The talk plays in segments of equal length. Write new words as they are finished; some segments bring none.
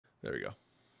There we go.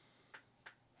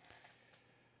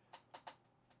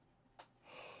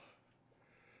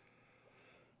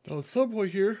 Now, at some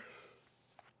point here,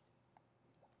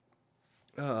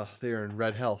 they are in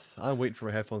red health. I'm waiting for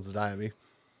my headphones to die on me.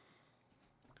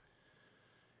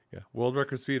 Yeah, world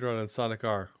record speed run on Sonic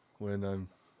R. When I'm,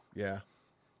 yeah.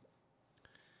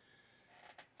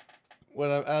 When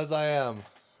I'm as I am.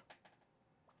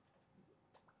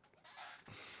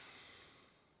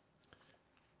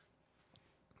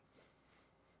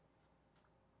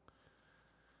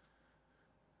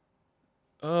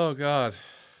 Oh God.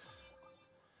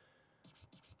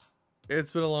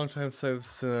 It's been a long time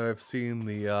since I've seen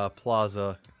the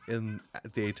plaza in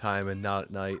daytime and not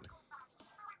at night.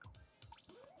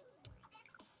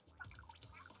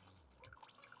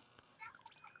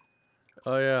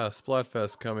 Oh yeah,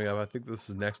 Splatfest coming up. I think this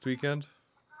is next weekend.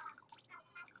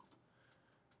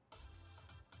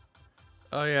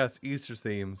 Oh yeah, it's Easter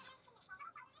themes.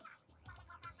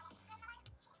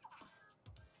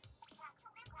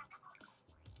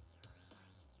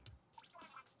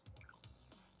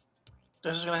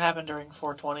 This is gonna happen during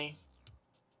 420.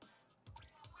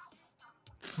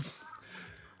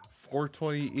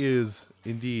 420 is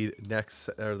indeed next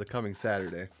or the coming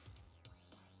Saturday.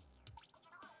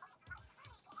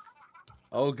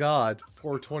 Oh God,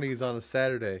 420 is on a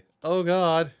Saturday. Oh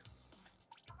God.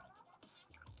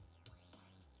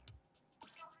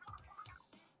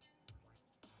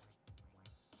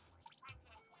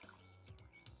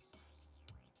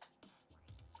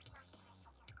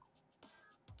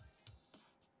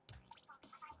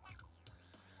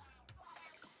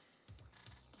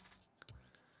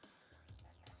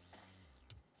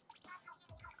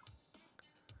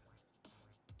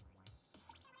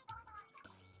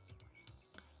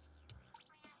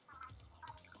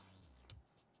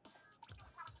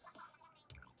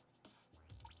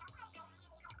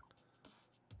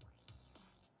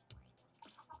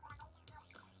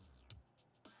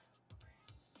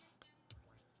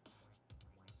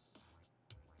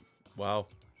 Wow.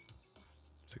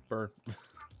 Sick burn.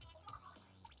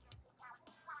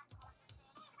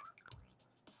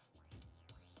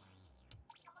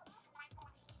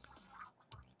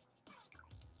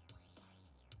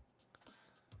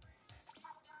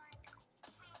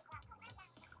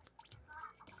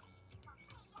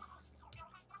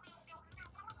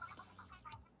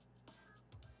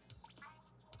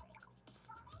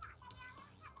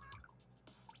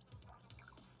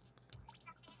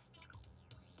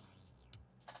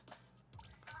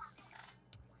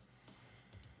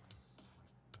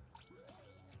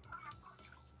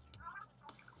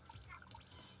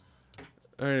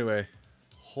 Anyway,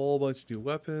 whole bunch of new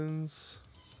weapons.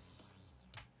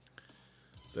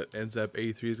 That ends up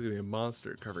A3 is going to be a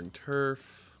monster covering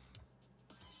turf.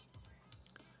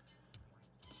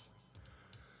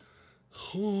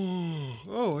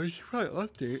 Oh, I should probably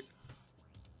update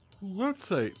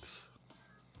websites.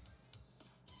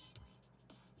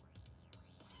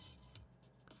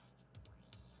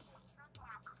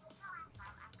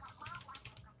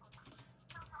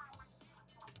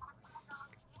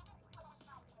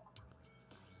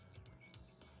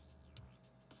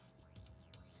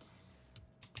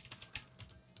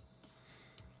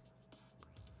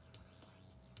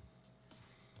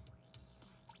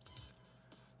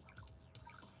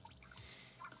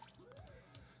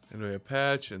 Anyway, a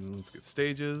patch, and let's get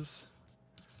stages.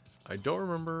 I don't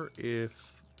remember if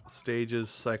stages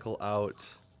cycle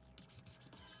out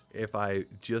if I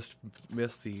just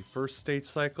missed the first stage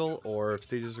cycle, or if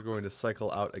stages are going to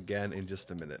cycle out again in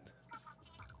just a minute.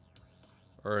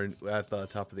 Or at the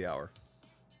top of the hour.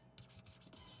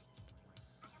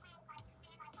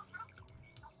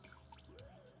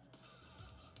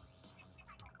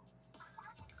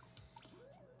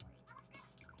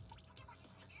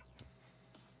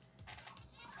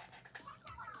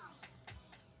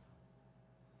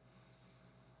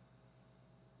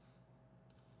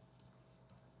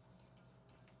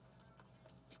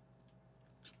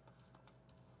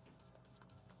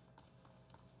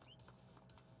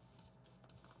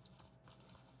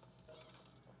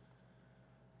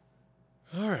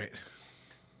 Alright.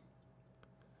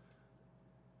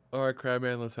 Alright,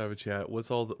 Crabman, let's have a chat.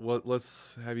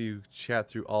 Let's have you chat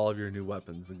through all of your new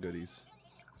weapons and goodies.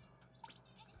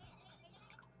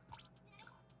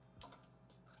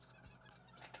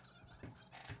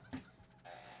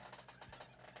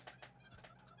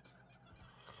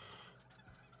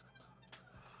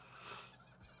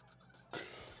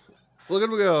 Look at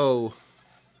him go!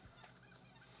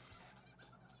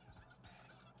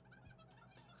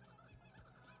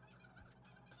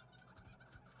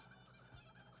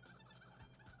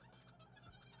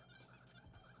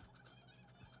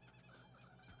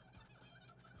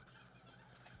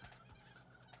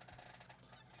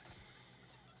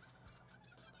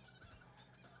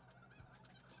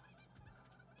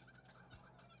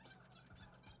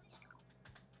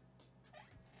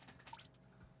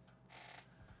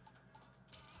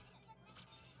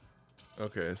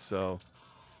 Okay, so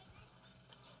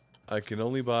I can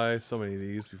only buy so many of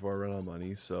these before I run out of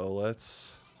money. So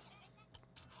let's.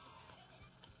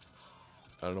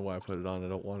 I don't know why I put it on. I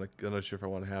don't want to. I'm not sure if I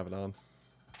want to have it on.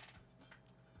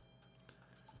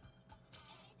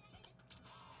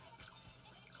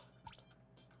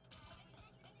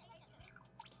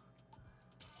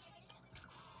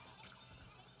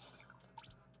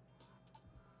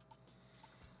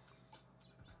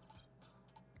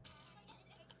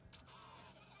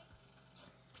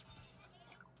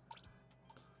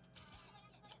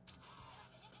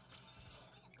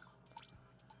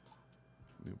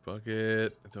 New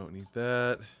bucket. I don't need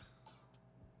that.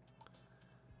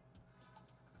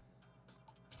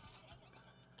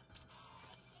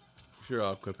 Sure,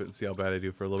 I'll equip it and see how bad I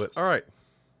do for a little bit. All right.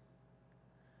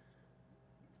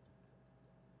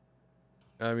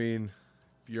 I mean,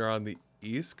 if you're on the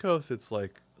East Coast, it's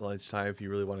like lunchtime if you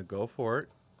really want to go for it.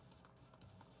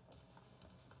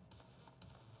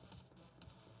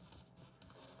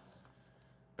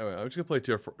 Anyway, I'm just going to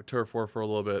play Turf 4 for a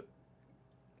little bit.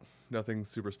 Nothing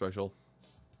super special.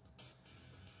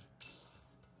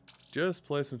 Just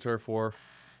play some Turf 4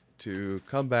 to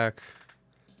come back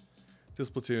to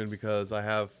Splatoon because I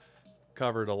have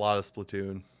covered a lot of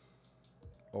Splatoon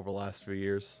over the last few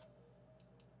years.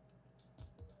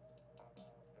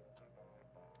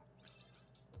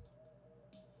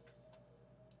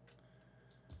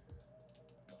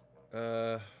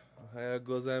 Ohayou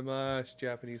gozaimasu,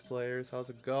 Japanese players. How's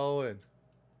it going?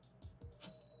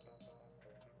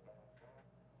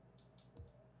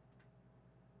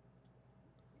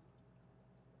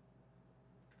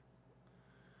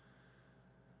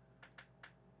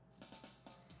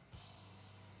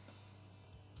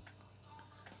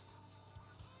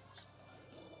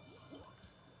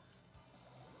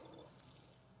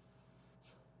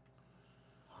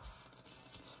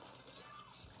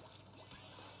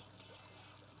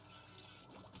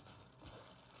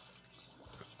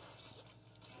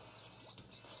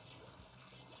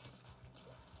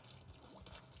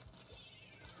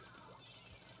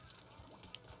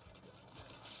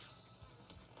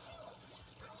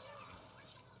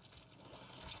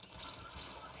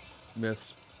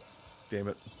 Missed. Damn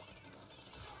it.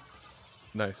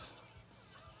 Nice.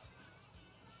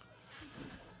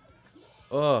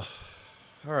 Ugh.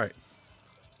 Alright.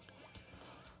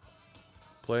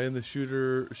 Playing the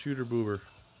shooter boober.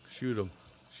 Shoot him.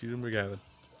 Shoot him, McGavin.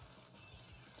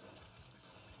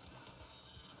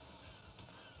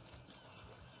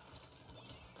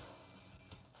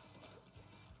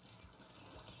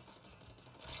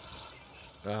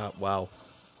 Ah, wow.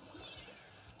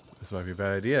 This might be a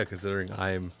bad idea considering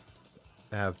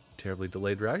have terribly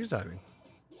delayed reaction timing.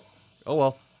 Oh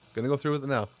well. Gonna go through with it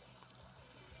now.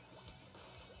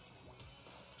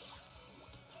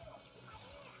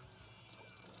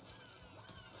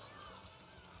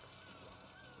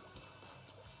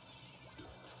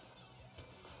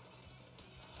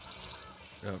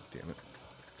 Oh, damn it.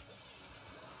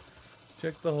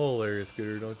 Check the hole area,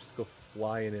 Scooter. Don't just go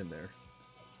flying in there.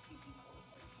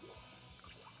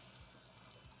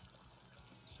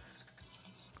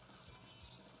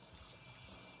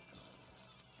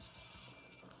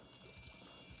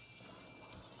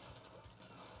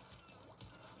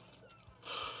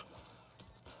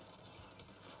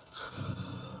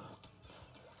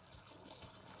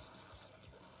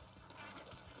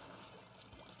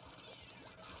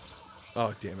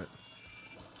 Oh, damn it.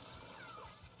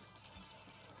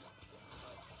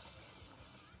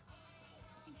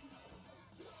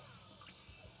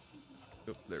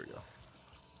 Oh, there we go.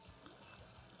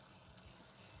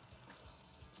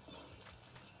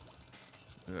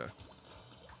 Yeah.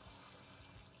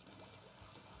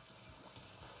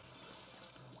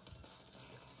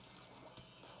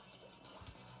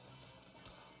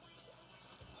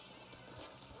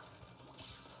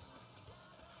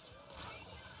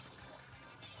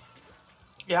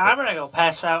 Yeah, I'm gonna go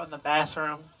pass out in the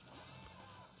bathroom.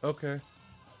 Okay.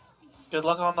 Good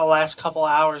luck on the last couple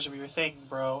hours of your thing,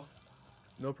 bro.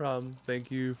 No problem.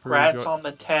 Thank you for Rats on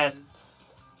the 10.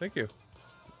 Thank you.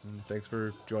 And thanks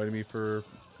for joining me for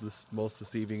this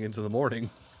evening into the morning.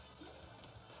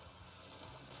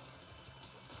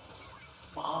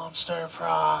 Monster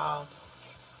prom.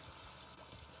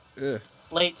 Ugh.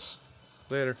 Lates.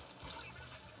 Later.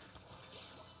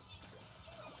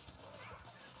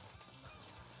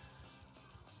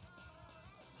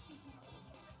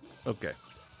 Okay.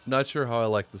 Not sure how I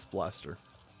like this blaster.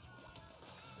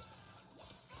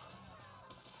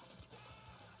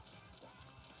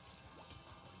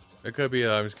 It could be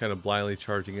I'm just kind of blindly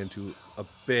charging into a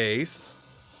base.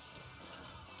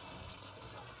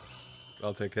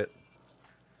 I'll take it.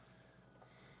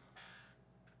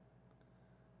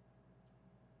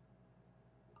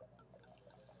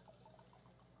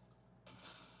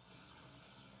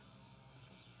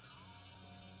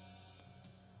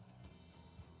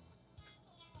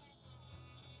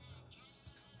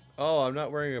 Oh, I'm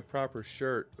not wearing a proper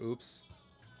shirt. Oops.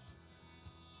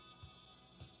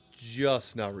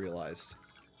 Just now realized.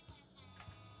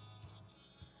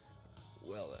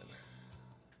 Well then.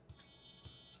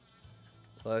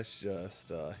 Let's just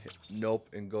hit nope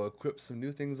and go equip some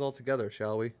new things altogether,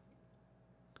 shall we?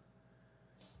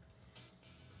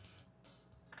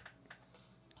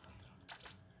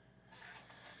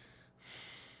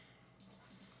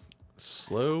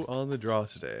 Slow on the draw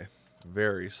today.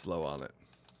 Very slow on it.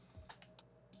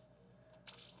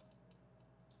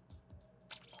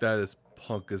 That is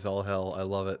punk as all hell. I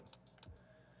love it.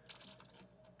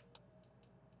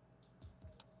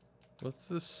 What's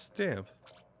this stamp?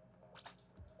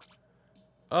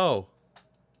 Oh.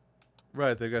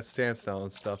 Right, they've got stamps now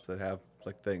and stuff that have,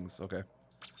 like, things. Okay.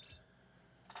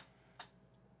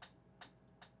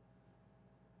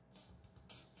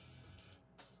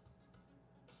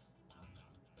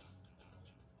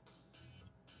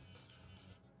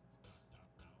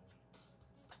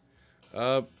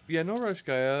 Yeah, no rush,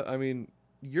 Gaia. I mean,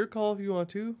 your call if you want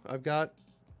to. I've got...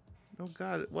 Oh,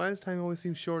 God. Why does time always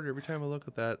seem shorter every time I look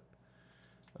at that?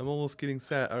 I'm almost getting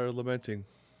sad or lamenting.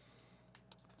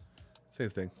 Same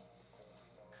thing.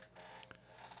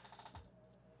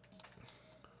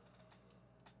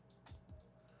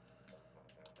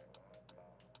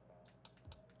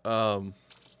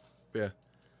 Yeah.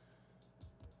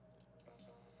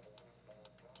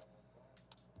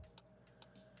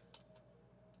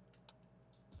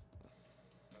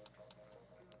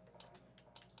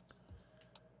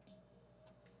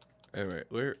 Anyway,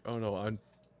 where? Oh no, I'm.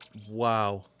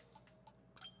 Wow.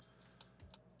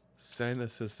 Send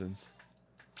assistance.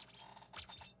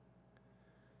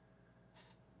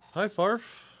 Hi,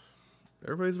 Farf.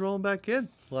 Everybody's rolling back in.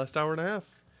 Last hour and a half.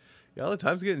 Yeah, the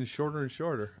time's getting shorter and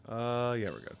shorter. Yeah,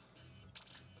 we're good.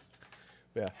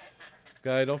 Yeah.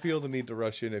 Guy, don't feel the need to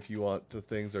rush in if you want to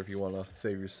things or if you want to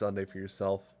save your Sunday for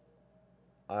yourself.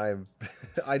 I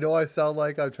know I sound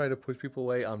like I'm trying to push people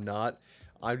away. I'm not.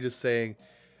 I'm just saying,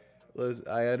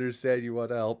 I understand you want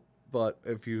to help, but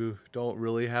if you don't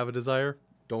really have a desire,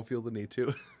 don't feel the need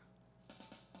to.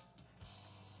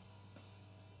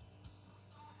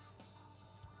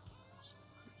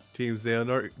 Teams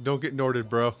down. Don't get Norded,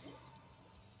 bro.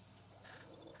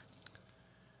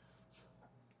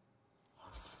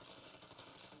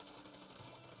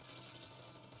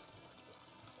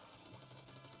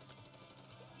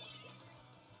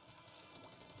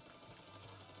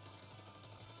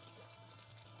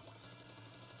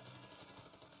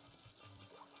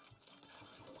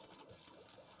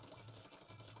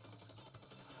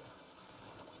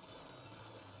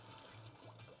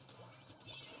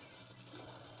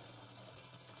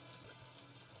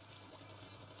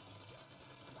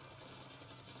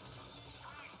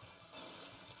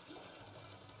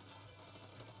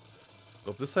 Go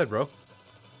up this side, bro. Okay,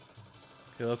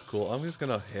 that's cool. I'm just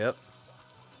gonna hit.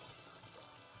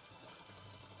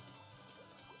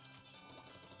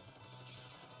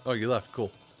 Oh, you left.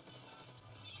 Cool.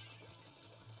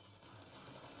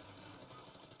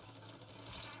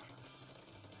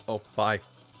 Oh, bye.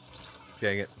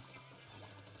 Dang it.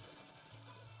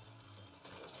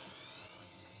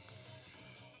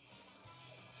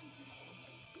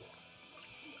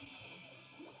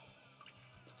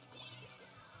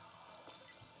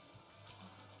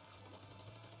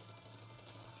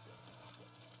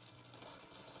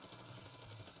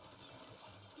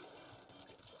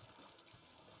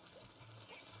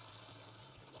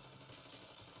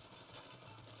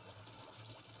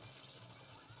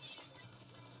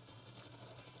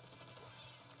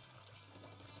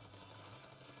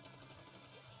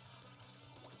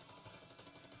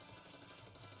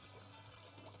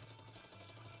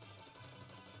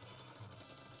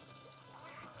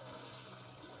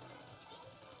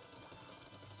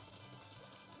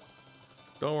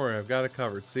 Don't worry, I've got it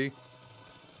covered. See?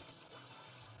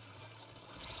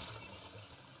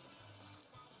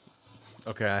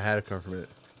 Okay, I had it covered for a minute.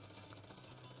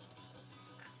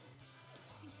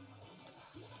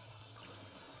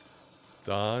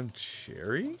 Don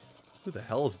Cherry? Who the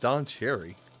hell is Don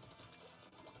Cherry?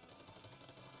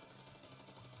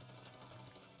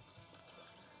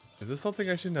 Is this something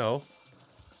I should know?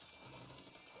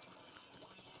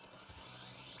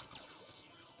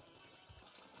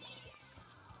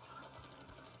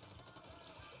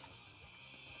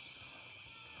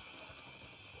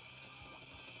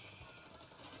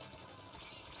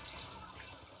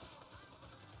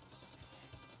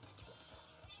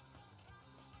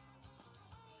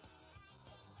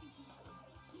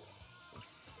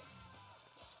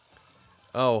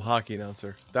 Oh, hockey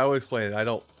announcer. That would explain it. I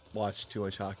don't watch too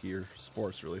much hockey or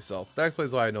sports, really, so that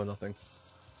explains why I know nothing.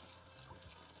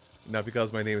 Not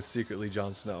because my name is secretly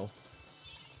Jon Snow.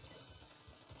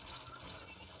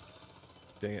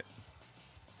 Dang it.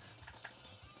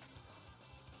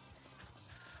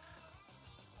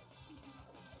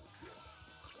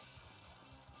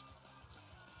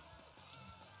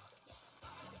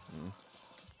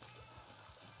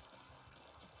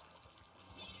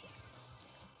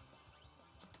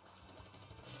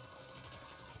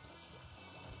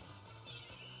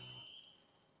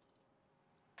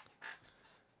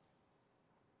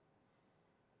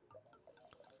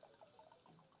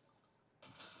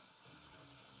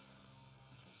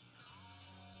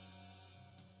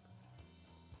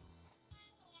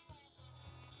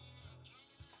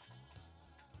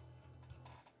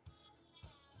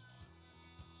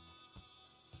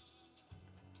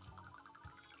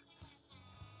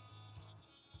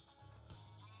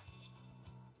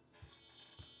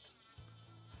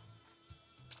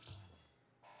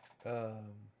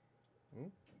 Hmm?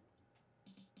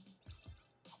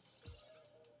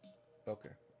 Okay,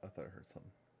 I thought I heard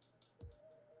something.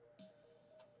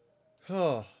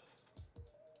 Oh.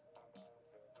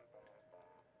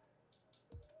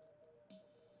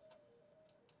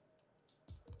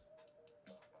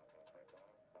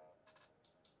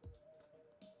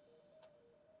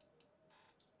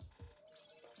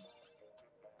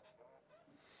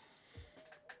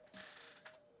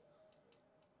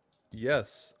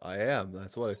 Yes, I am.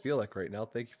 That's what I feel like right now.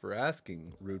 Thank you for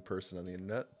asking, rude person on the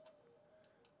internet.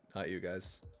 Not you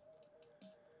guys.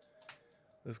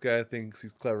 This guy thinks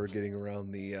he's clever getting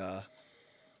around the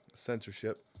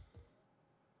censorship.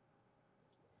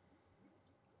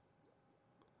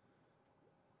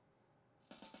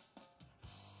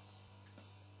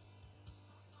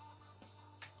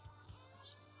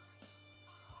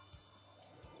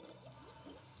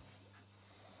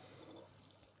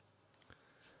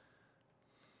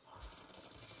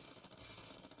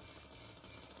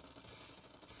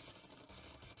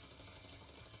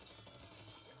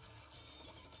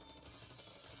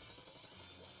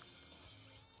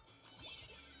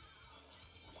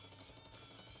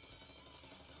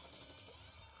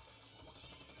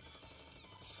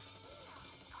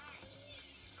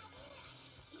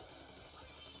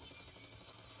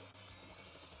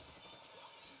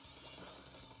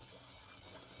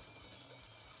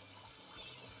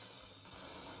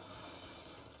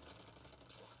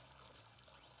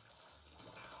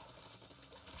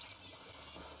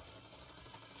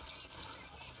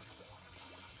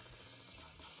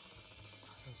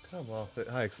 Come off it.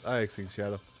 Hi, Xing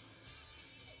Shadow.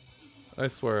 I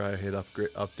swear I hit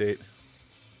update.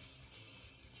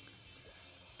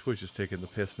 Twitch is taking the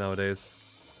piss nowadays.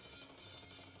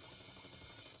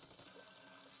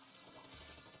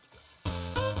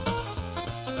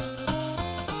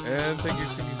 And thank you,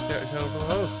 Xing Shadow, for the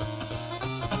host.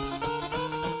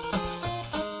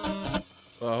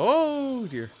 Oh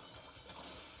dear.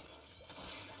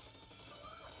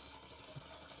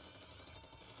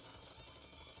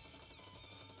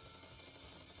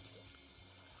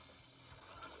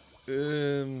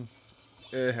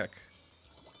 Heck.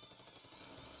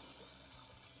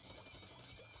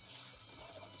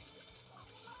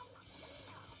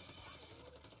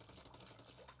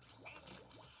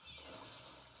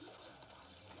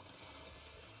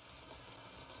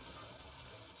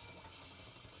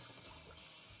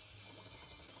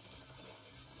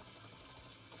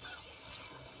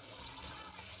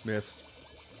 Missed.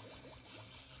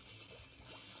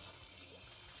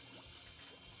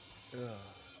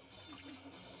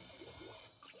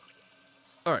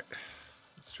 All right,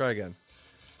 let's try again.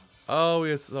 Oh, we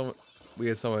had someone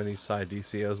on each side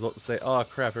DC. I was about to say, oh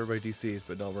crap, everybody DC'd,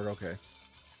 but no, we're okay.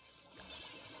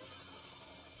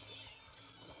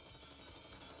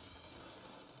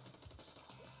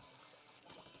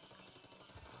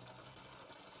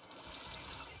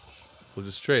 We'll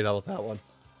just trade. How about that one?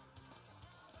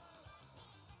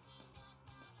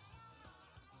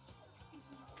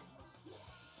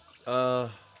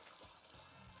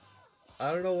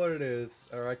 I don't know what it is,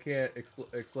 or I can't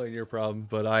explain your problem,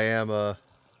 but I am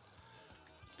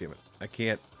damn it, I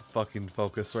can't fucking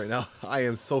focus right now. I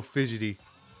am so fidgety.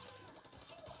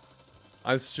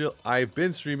 I've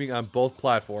been streaming on both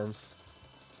platforms.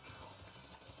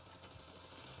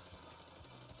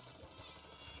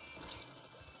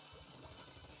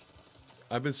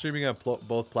 I've been streaming on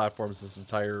both platforms this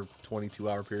entire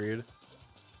 22-hour period.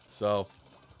 So,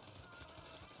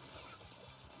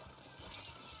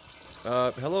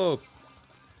 hello,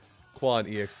 Quan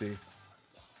EXE.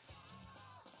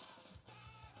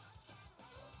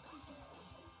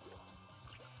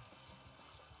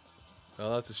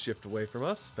 Oh, that's a shift away from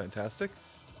us. Fantastic.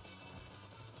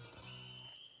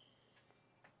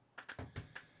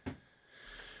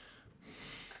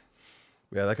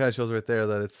 Yeah, that kind of shows right there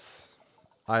that it's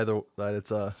either that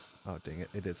it's a. Oh dang it!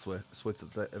 It did switch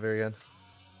at the very end.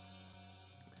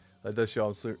 That does show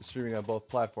I'm streaming on both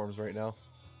platforms right now.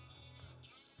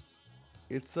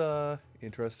 It's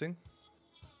interesting.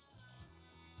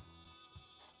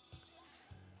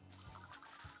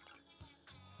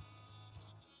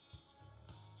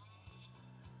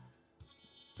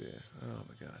 Yeah. Oh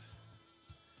my god.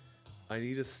 I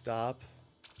need to stop.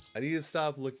 I need to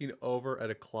stop looking over at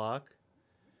a clock.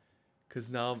 Because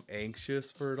now I'm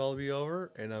anxious for it all to be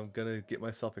over. And I'm going to get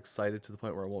myself excited to the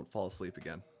point where I won't fall asleep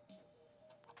again.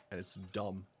 And it's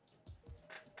dumb.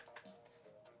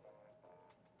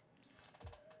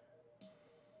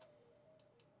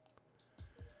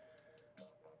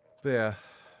 But yeah.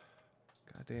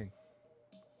 God dang.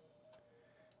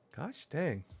 Gosh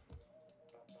dang.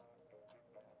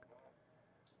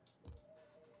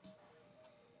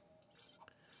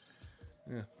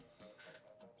 Yeah.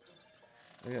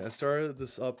 Yeah, I started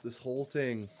this whole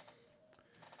thing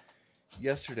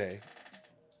yesterday.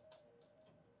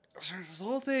 I started this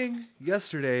whole thing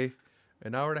yesterday,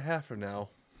 an hour and a half from now.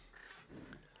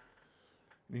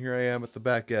 And here I am at the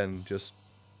back end, just...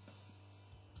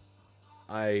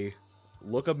 I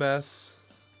look a mess.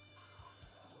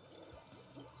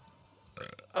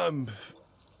 I'm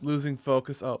losing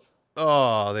focus.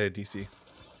 Oh, they had DC.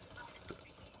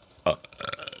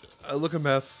 I look a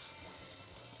mess.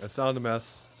 I sound a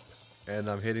mess. And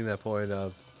I'm hitting that point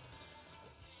of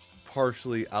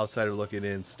partially outsider looking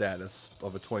in status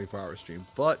of a 24-hour stream.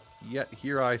 But yet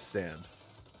here I stand.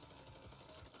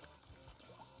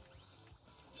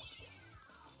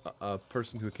 A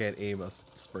person who can't aim a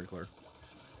sprinkler.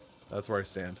 That's where I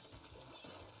stand.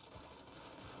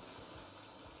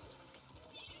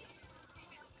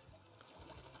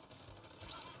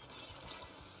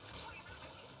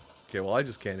 Okay, well I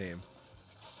just can't aim.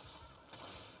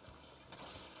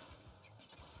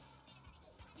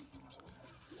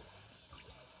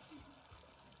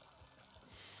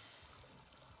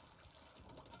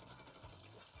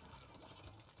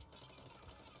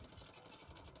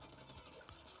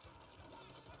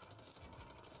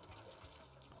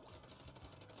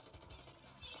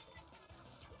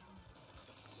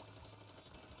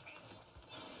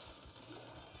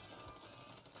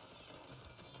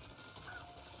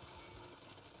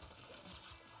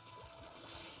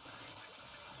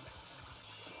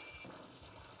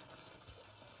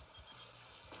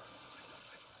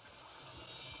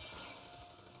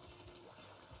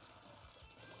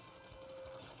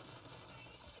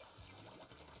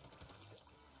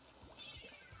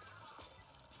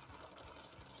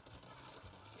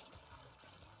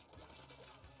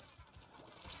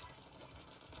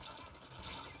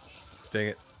 Dang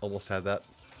it, almost had that.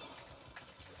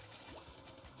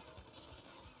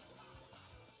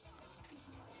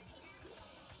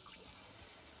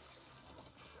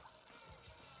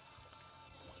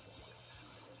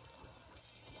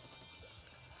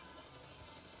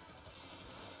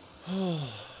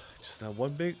 Just that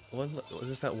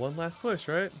just that one last push,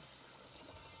 right?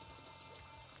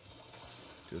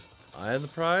 Just eye on the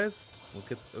prize.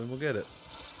 We'll get it.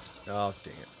 Oh,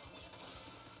 dang it.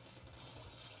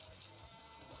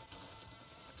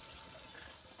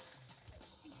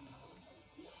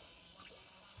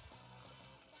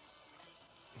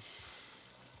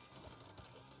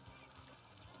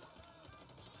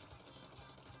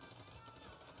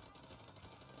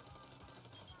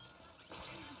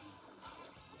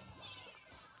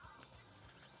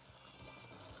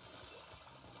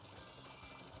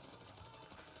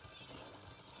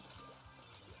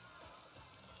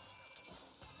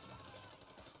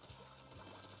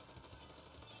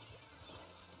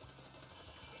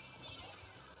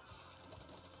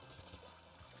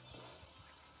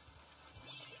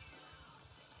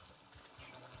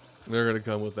 They're gonna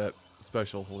come with that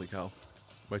special. Holy cow.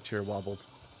 My chair wobbled.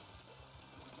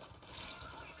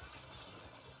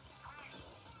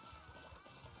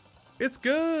 It's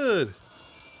good!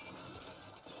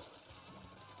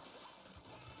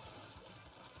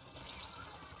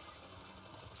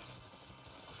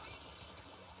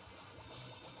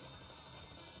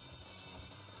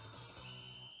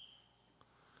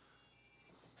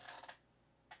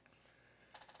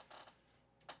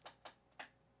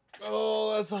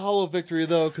 Oh, that's a hollow victory,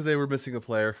 though, because they were missing a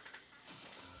player.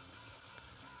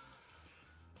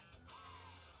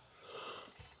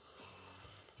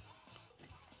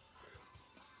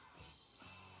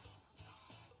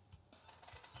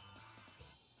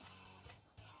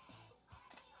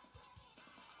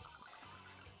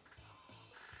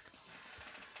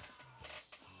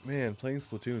 Man, playing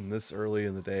Splatoon this early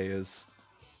in the day is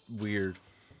weird.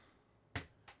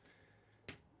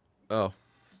 Oh,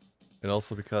 And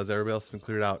also because everybody else has been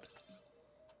cleared out.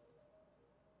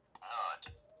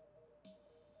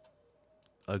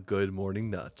 A good morning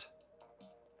nut.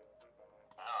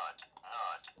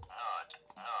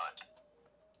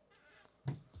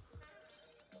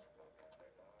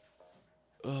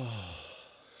 Oh.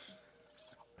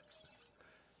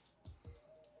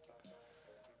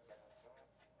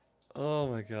 Oh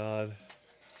my god.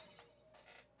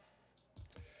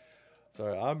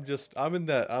 Sorry, I'm in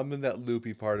that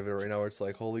loopy part of it right now where it's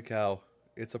like, holy cow,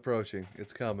 it's approaching,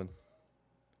 it's coming.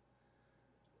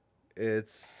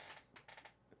 It's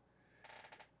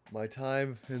my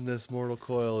time in this mortal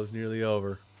coil is nearly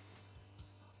over.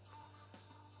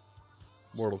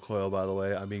 Mortal coil, by the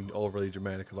way, I'm being overly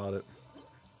dramatic about it.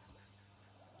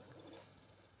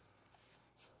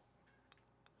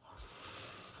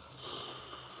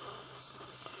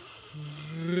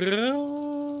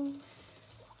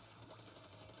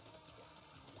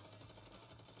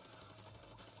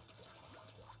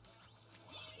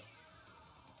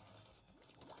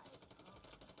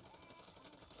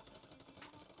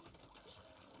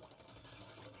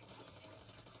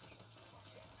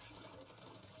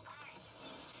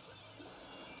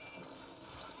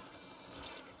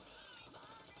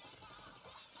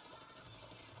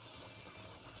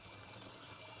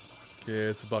 Okay,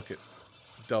 it's a bucket.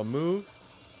 Dumb move.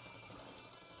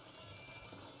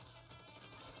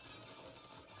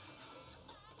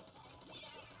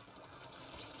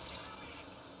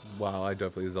 Wow, I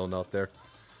definitely zoned out there.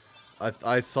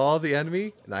 I saw the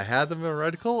enemy, and I had them in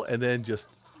reticle, and then just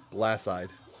glass-eyed.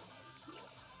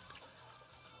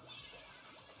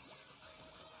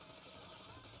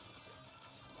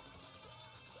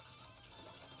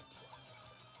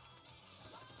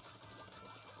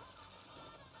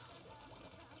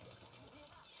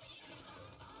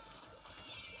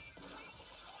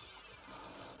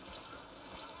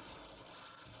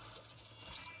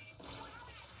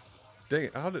 Dang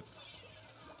it, how did...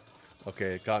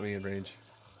 Okay, it got me in range.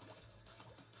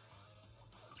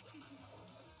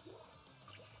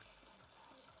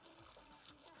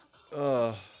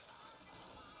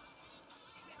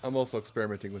 I'm also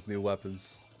experimenting with new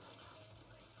weapons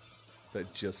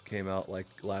that just came out like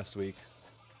last week.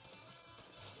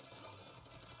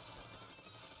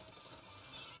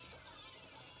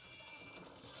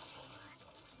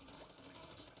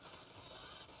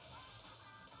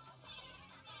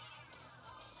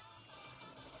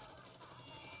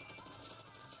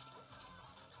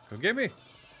 Come get me.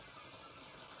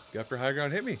 Get after high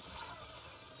ground, hit me.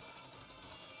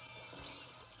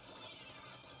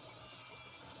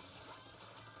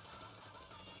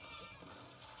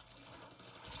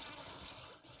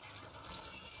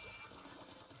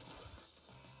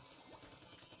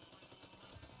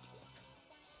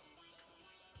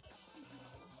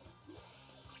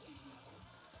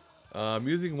 I'm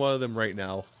using one of them right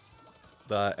now.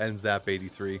 The NZAP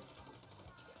 83.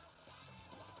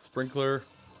 Sprinkler,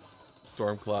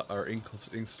 Storm Cloud, or Ink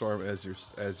Storm as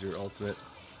your ultimate.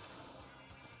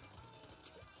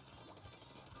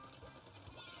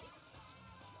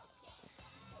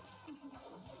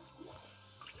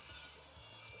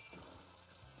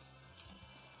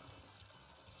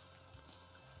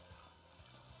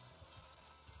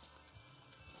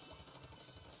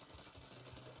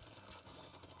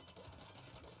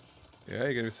 Yeah,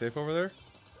 you gonna be safe over there?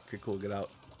 Okay, cool, get out.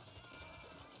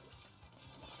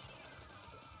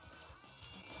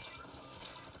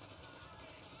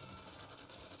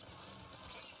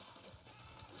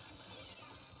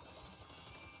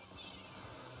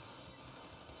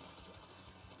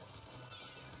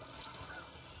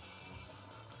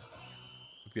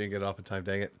 Can't get it off in time,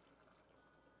 dang it.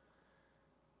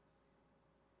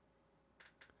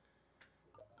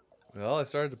 Well, I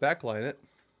started to backline it.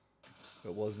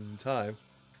 It wasn't in time.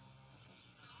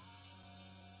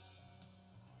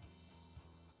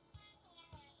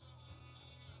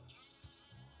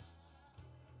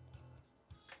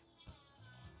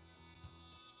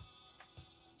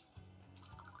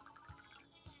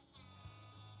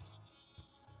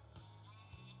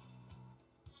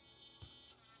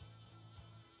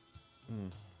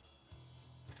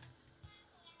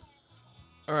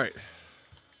 Alright.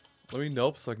 Let me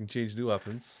nope so I can change new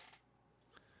weapons.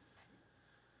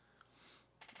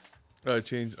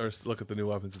 Change or look at the new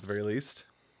weapons at the very least.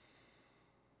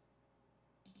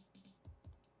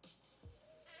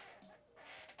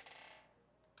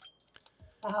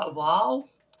 Wow.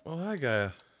 Oh, hi,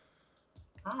 Gaia.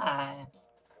 Hi.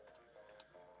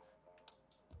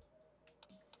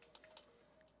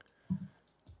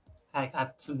 I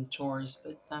got some chores,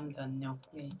 but I'm done now.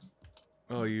 Yay.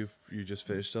 Oh, you just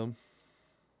finished them?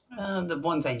 The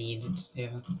ones I needed to do.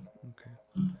 Okay.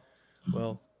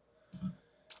 Well,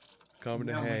 coming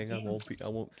to No, my hang. I game's-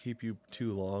 won't keep you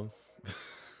too long.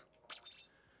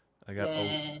 I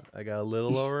Yeah. got a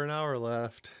little over an hour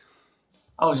left.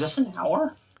 Oh, just an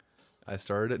hour? I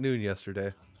started at noon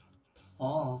yesterday.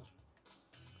 Oh.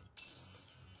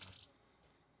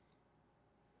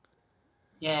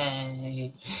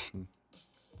 Yay.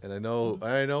 And I know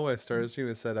when I started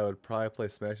streaming, I said I would probably play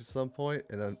Smash at some point,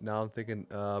 and now I'm thinking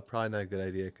probably not a good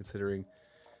idea considering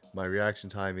my reaction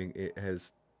timing. It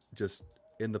has just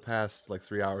in the past like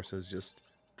 3 hours has just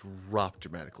dropped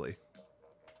dramatically.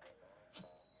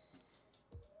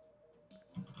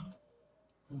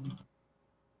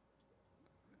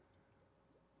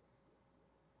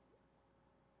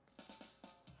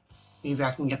 Maybe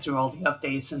I can get through all the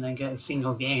updates and then get a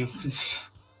single game.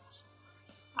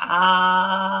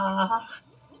 Ah.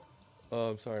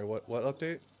 I'm sorry. What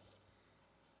update?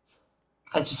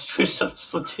 I just pushed up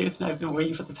Splatoon. I've been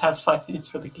waiting for the past 5 minutes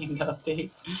for the game to update.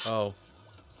 Oh.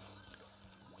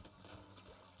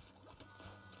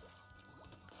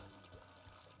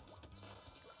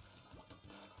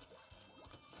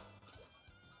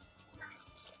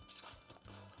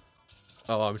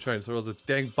 Oh, I'm trying to throw the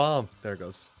dang bomb. There it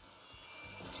goes.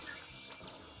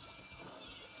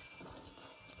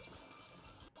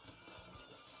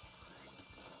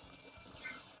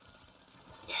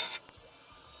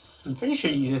 I'm pretty sure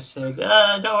you just said,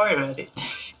 don't worry about it.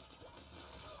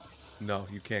 No,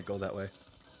 you can't go that way.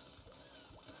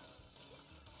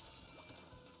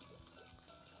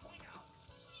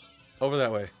 Over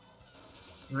that way.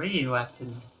 3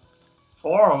 weapons.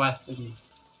 4 weapons.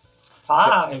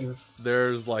 5.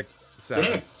 There's like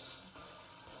 7. 6.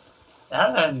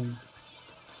 7.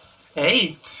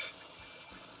 8.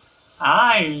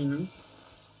 9.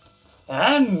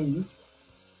 10.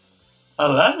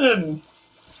 11.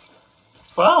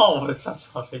 12. If that's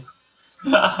something.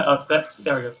 Oh, there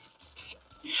we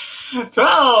go.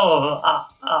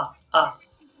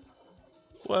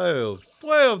 12.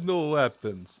 12 new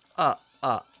weapons.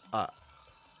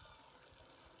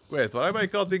 Wait, why am I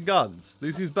counting guns?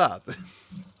 This is bad.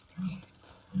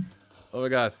 Oh my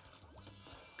god.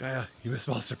 Gaia, you missed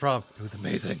Monster Prom. It was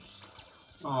amazing.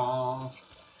 Aww.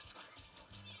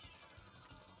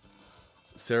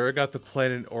 Sarah got to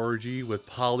plan an orgy with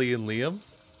Polly and Liam.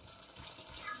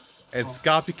 And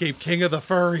Scott became king of the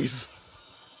furries.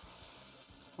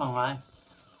 Oh my.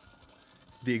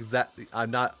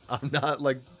 I'm not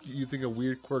like using a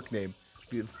weird quirk name.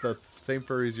 The same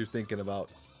furries you're thinking about.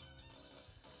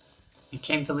 You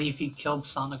can't believe he killed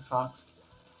Sonic Fox.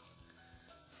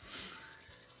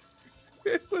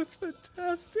 It was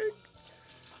fantastic.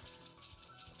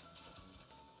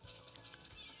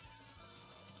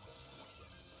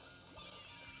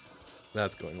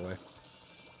 That's going away.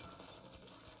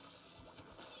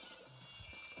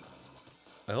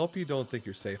 I hope you don't think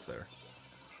you're safe there.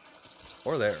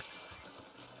 Or there.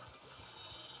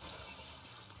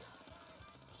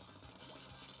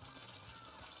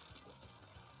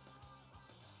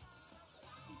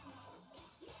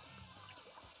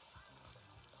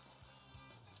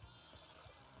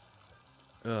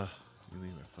 Ugh, you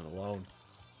leave my foot alone.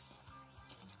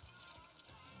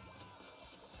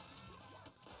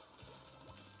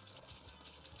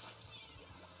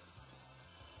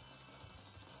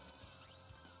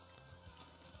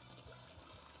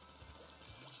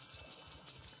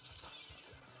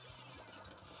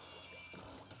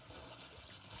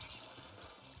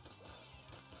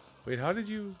 Wait, how did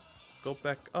you go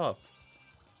back up?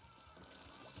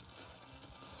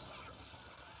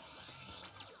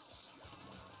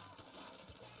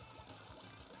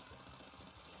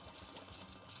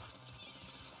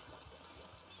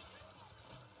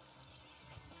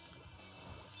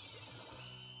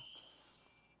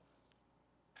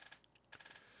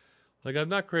 Like, I'm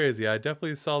not crazy. I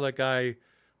definitely saw that guy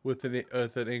with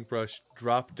an ink brush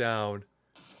drop down,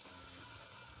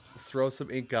 throw some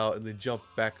ink out, and then jump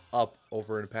back up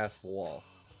over an impassable wall.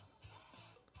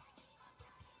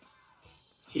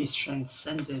 He's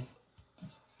transcended.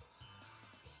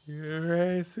 You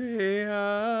raise me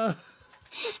up.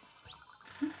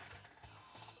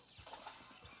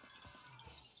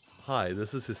 Hi,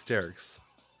 this is Hysterics.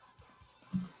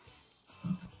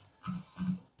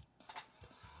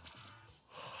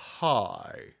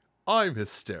 Hi, I'm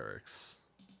Hysterics.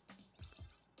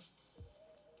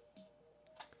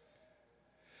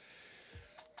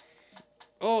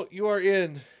 Oh, you are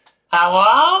in.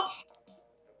 Hello?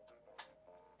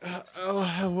 Oh,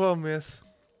 hello, miss.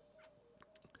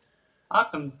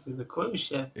 Welcome to the cruise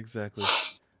ship. Exactly.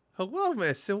 Hello,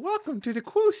 miss, and welcome to the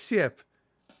cruise ship.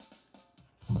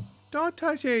 Don't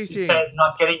touch He anything. says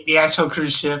not getting the actual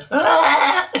cruise ship.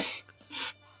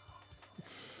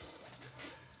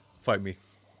 Fight me.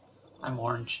 I'm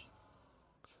orange.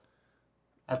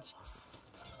 That's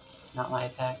not my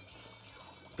attack.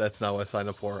 That's not what I signed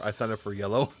up for. I signed up for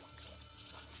yellow.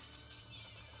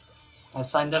 I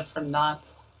signed up for not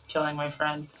killing my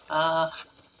friend. Oh.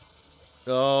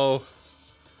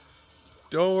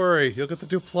 Don't worry. You'll get to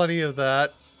do plenty of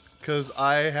that. Because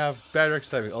I have bad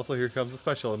direction timing. Also, here comes a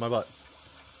special in my butt.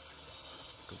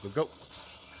 Go, go, go.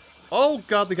 Oh,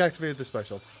 God, they activated their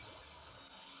special.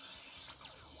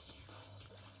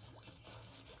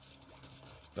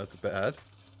 That's bad.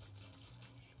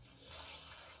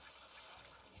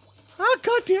 Ah,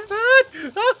 God damn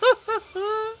it!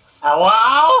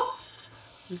 Hello?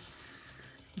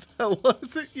 That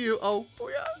wasn't you. Oh,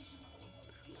 boy.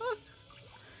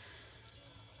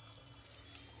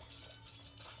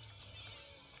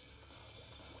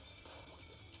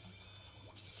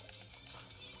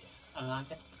 I'm not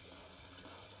good.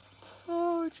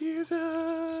 Oh,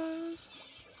 Jesus.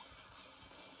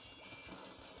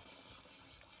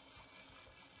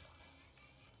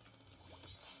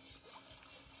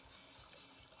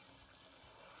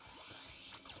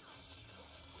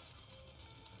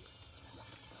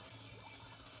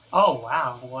 Oh,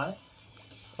 wow. What?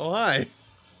 Oh, hi.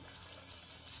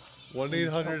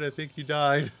 1-800, I think you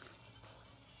died.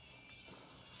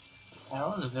 That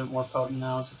was a bit more potent than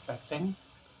I was expecting.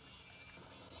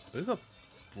 There's a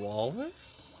brawler?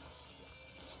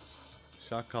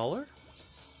 Shot caller?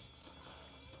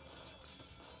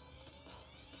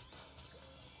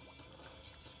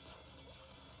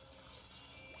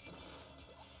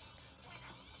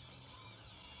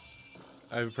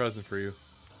 I have a present for you.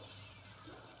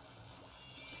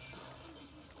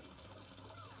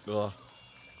 Ugh.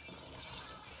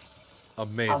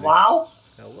 Amazing. Hello?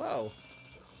 Hello.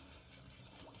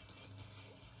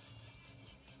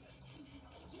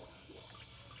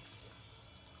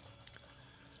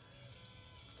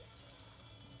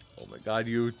 Oh my god,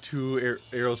 you two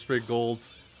arrow spray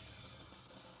golds.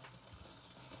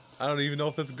 I don't even know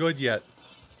if that's good yet.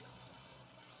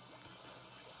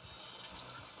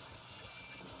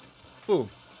 Boom.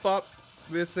 Bop.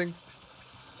 Missing.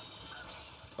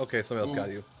 Okay, somebody else got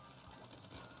you.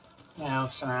 Yeah, I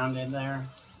was surrounded there.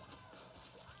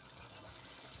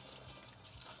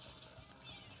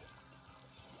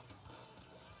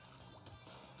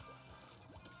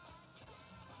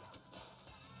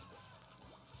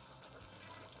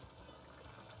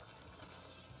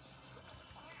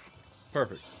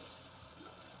 Perfect.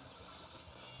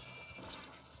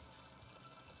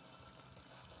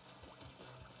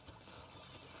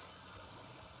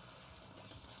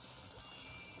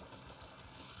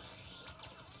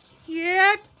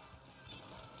 Yeah.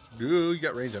 Ooh, you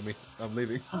got range on me. I'm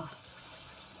leaving. Huh.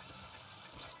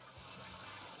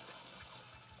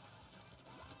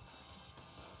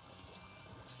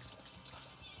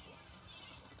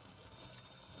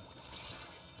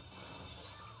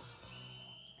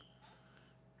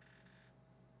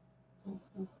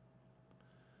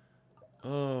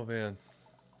 Oh man.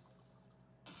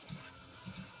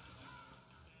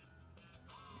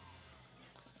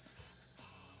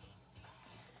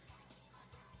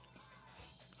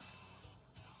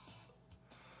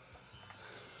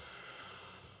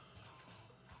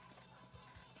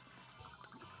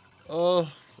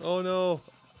 Oh, oh no.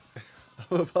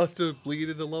 I'm about to bleed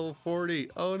into level 40.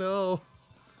 Oh no.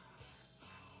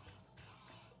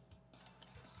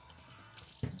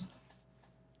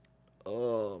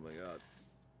 Oh my god.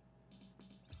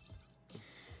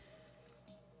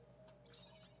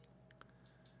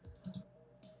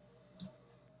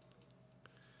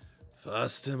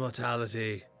 First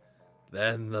immortality,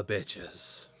 then the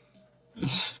bitches.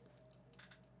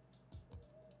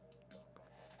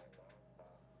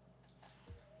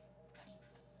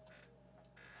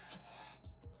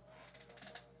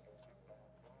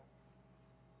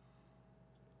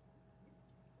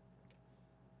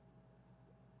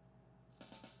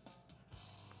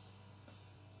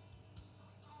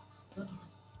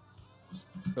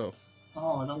 Oh.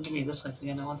 Oh, don't give me this place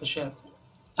again. I want the ship.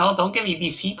 Oh, don't give me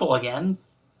these people again.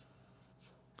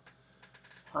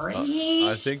 Hurry!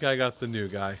 I think I got the new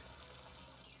guy.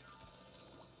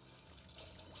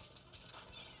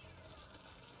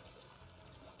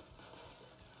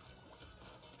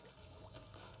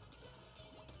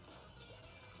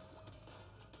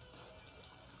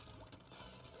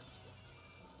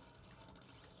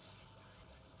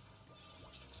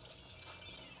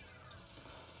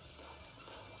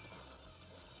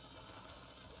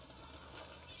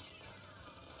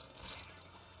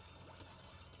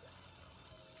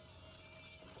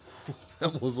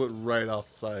 Almost went right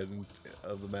off the side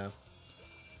of the map.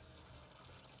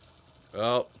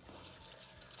 Oh.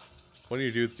 One of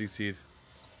your dudes DC'd.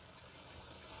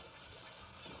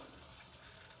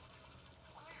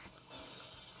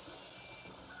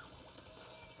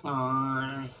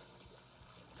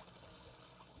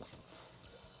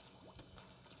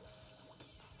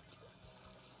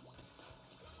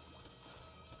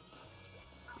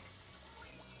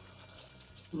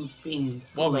 Being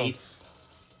One late. months.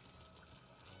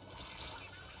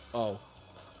 Oh.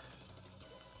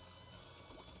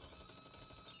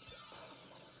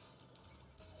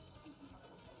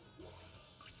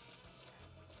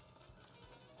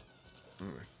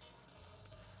 Alright.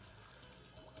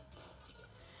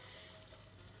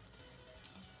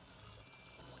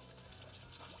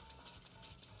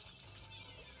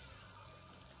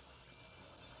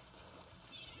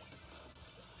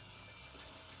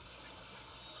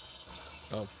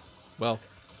 Oh. Well,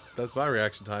 that's my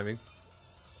reaction timing.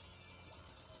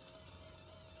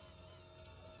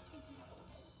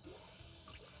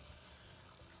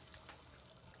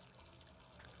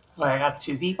 Wait, I got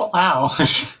 2 people? How?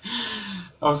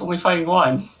 I was only fighting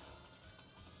 1.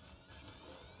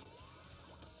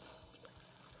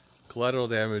 Collateral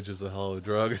damage is a hell of a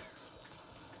drug.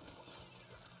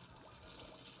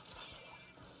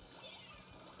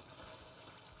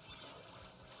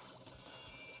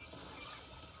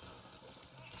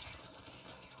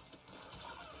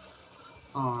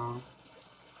 Oh.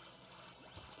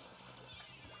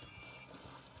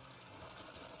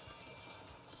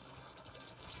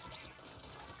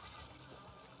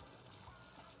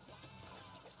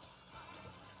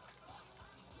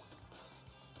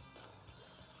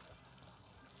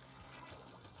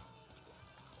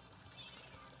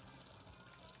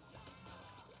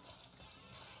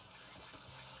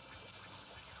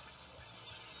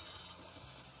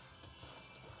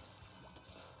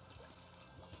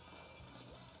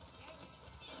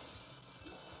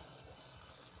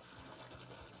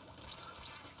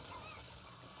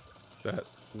 That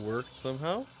worked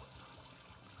somehow?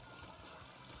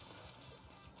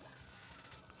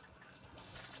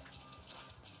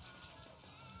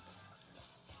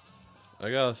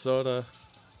 I got a soda.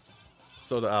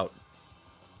 Soda out.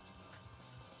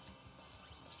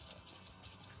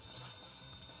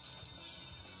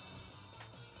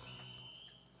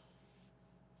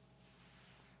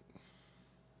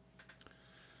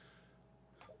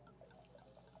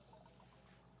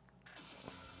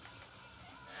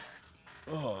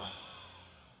 Oh.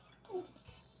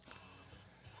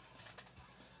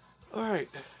 All right.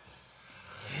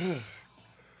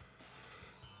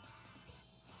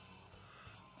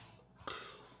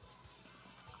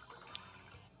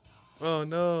 Oh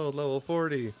no, level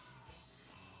 40.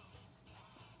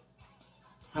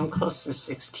 I'm close to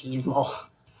 16, lol.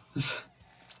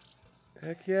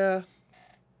 Heck yeah.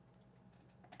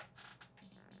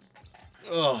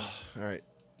 Oh, all right.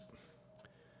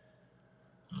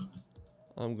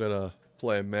 I'm gonna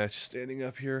play a match standing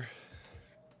up here.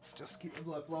 Just keep the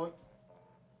blood flowing.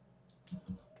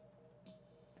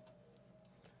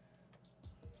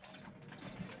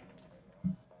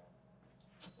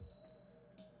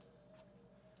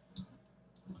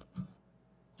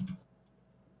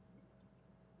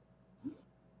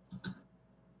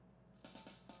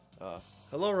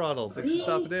 Hello, Ronald. Thanks for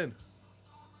stopping in.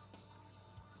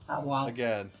 Oh, wow.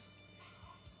 Again.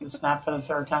 This map for the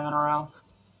 3rd time in a row.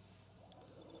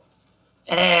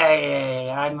 Hey,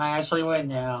 I might actually win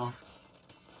now.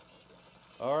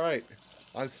 All right.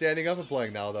 I'm standing up and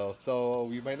playing now, though, so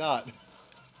you may not.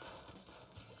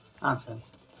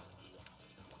 Nonsense.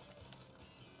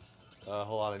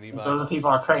 Hold on, I need And my so the people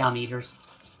are crayon eaters.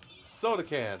 soda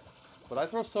can. But I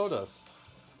throw sodas.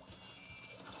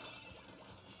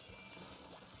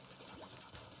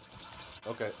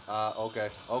 Okay,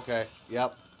 okay.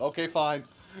 Yep. Okay, fine.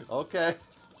 Okay.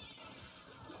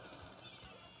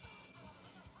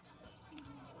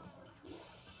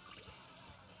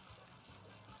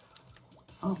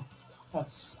 Oh,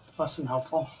 that's less than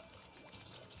helpful.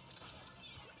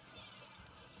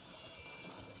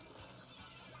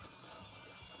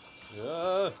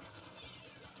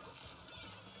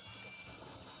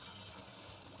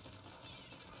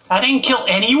 I didn't kill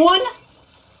anyone?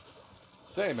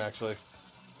 Same, actually.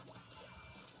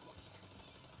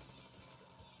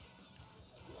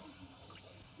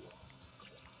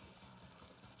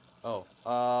 Oh,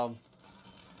 I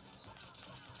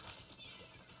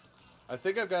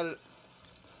think I've got it.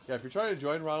 Yeah, if you're trying to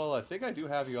join, Ronald, I think I do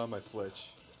have you on my Switch.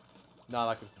 Not,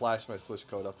 I can flash my Switch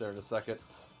code up there in a second.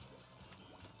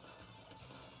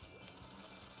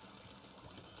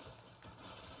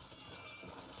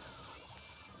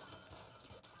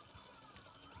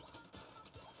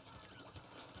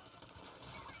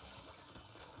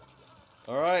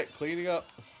 Alright, cleaning up.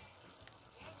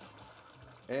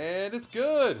 And it's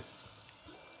good.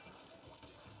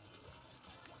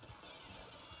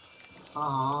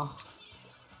 Aww.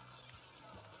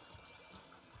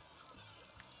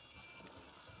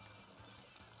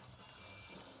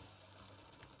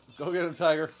 Go get him,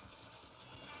 Tiger.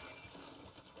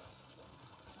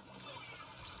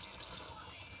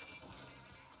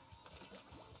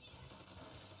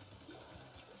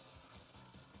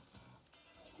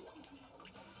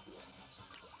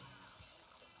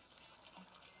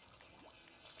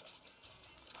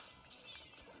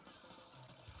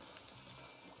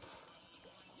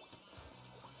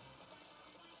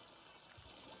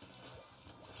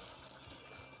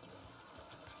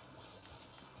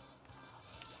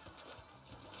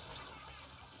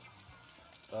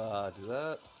 Do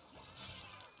that.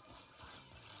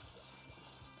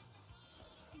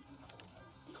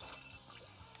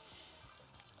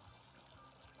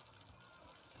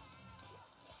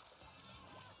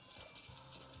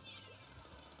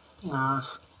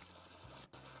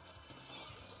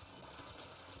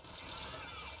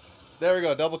 There we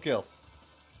go, double kill.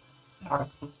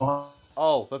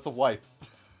 Oh, that's a wipe.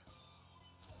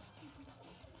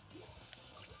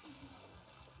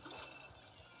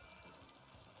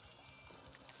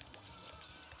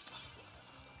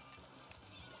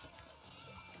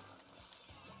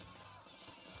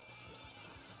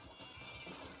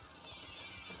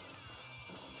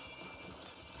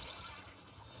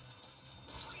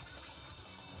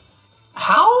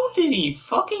 How did he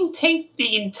fucking take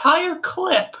the entire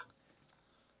clip?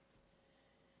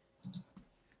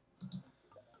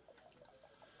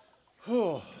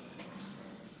 All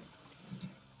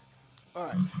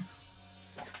right.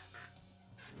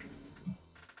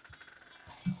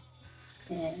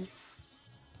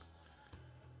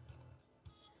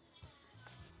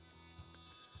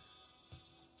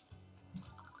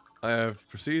 I have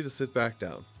proceeded to sit back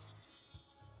down.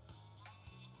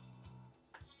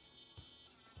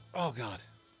 Oh, God.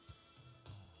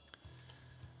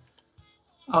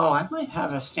 Oh, I might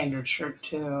have a standard shirt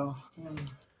too.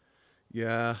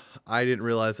 Yeah, I didn't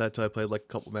realize that till I played like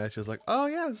a couple matches. Like, oh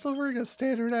yeah, I'm still wearing a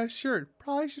standard ass shirt.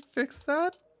 Probably should fix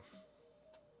that.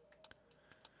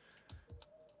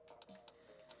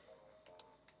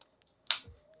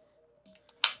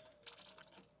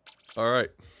 All right,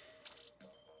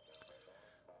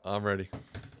 I'm ready.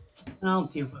 I'll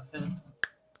deal with it.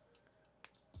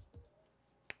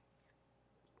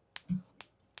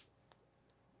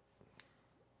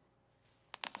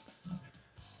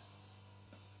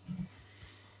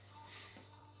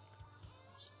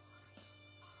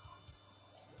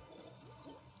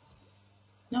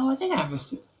 No, I think I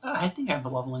have a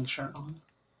leveling shirt on.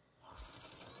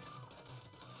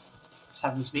 Just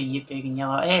happens to be big and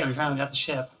yellow. Hey, we finally got the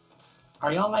ship.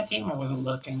 Are you on my team? I wasn't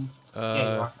looking.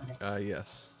 Yeah, you are. Okay.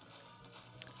 Yes.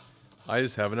 I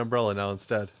just have an umbrella now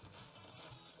instead.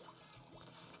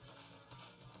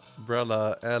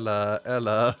 Umbrella,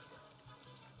 Ella.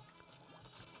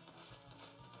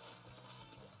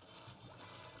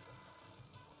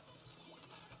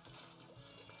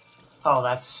 Oh,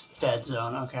 that's dead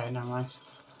zone. Okay, never mind.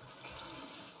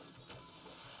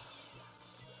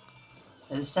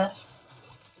 Is death?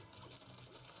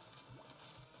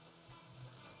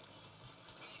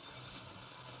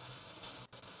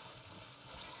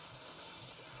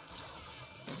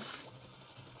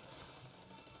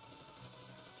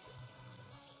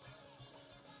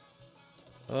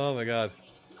 Oh my God.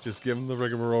 Just give him the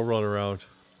rigmarole run around.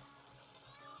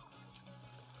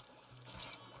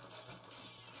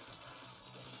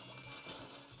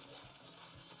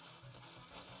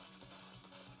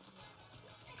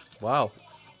 Wow.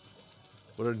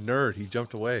 What a nerd. He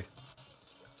jumped away.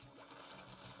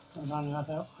 I was wondering what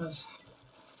that was.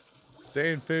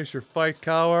 Stay and finish your fight,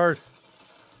 coward.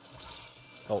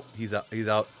 Oh, he's out. He's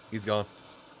out. He's gone.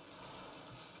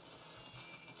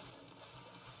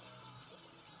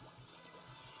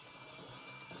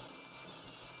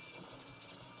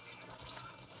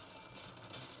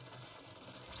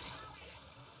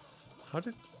 How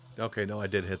did... Okay, no, I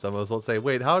did hit them. I was about to say,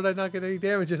 wait, how did I not get any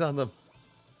damage in on them?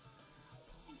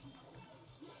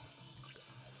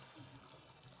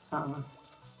 I don't know.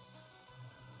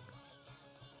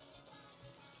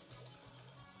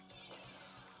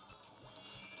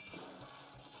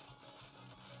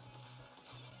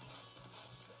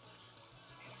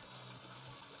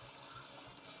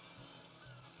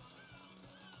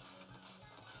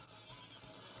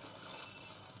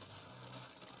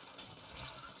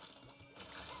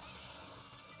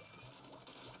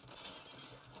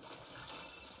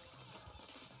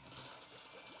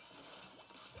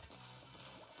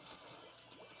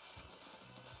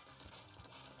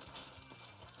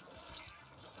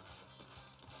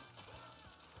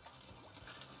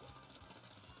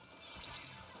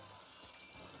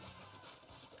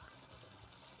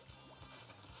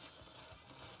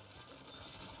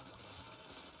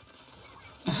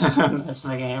 That's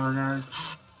my gamer nerd.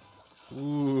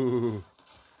 Ooh.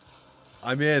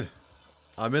 I'm in.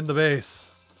 I'm in the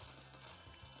base.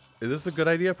 Is this a good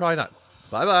idea? Probably not.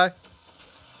 Bye-bye.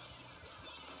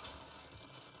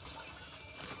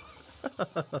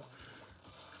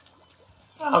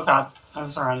 Oh god, I'm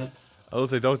surrounded. I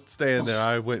was say, don't stay in there.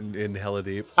 I went in hella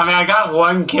deep. I mean, I got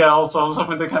one kill, so I was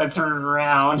hoping to kind of turn it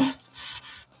around.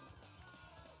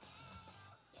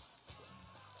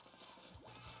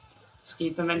 Just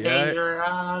keep them in danger.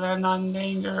 They're not in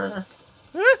danger.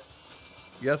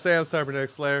 Yes, I am Cybernetic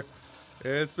Slayer.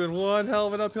 It's been one hell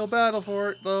of an uphill battle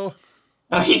for it, though.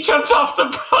 Oh, he jumped off the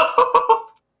boat.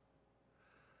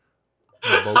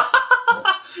 The boat.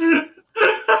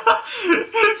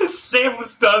 Sam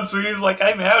was done, so he was like,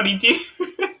 I'm outie, dude.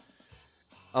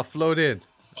 I'll float in.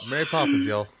 Mary Poppins,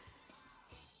 y'all.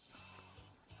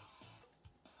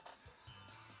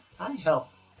 I help.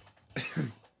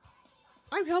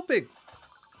 I'm helping.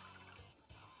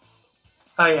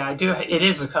 Oh yeah, I do. It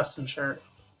is a custom shirt.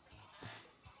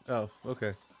 Oh,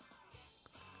 okay.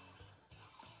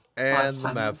 And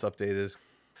the map's updated.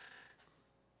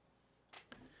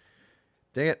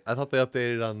 Dang it, I thought they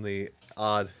updated on the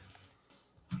odd.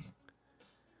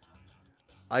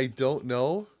 I don't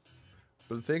know,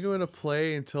 but I think I'm going to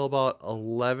play until about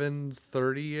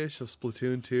 11:30-ish of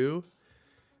Splatoon 2.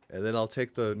 And then I'll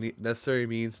take the necessary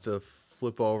means to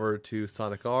flip over to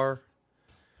Sonic R.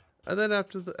 And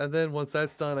then once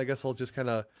that's done, I guess I'll just kind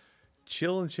of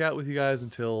chill and chat with you guys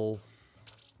until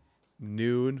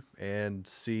noon and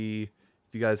see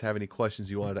if you guys have any questions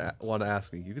you want to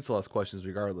ask me. You can still ask questions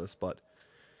regardless, but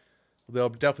there'll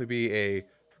definitely be a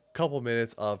couple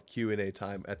minutes of Q&A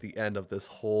time at the end of this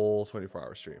whole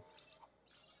 24-hour stream.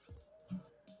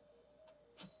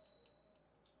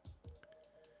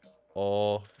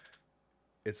 Oh,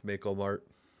 it's Mako Mart.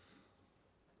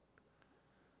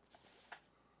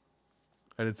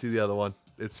 I didn't see the other one.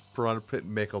 It's Piranha Pit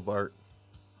and Mako Mart.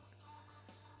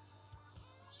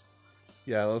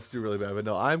 Yeah, let's do really bad. But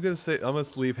no, I'm gonna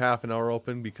leave half an hour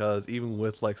open because even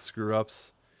with like screw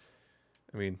ups,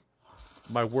 I mean,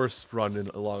 my worst run in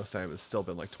the longest time has still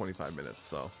been like 25 minutes.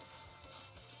 So.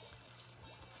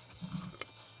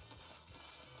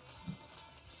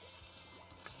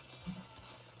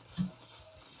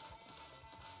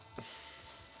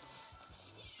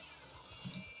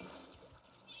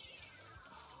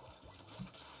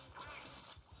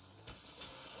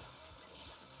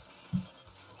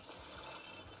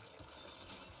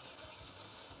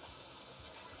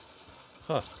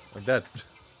 Huh, I'm dead.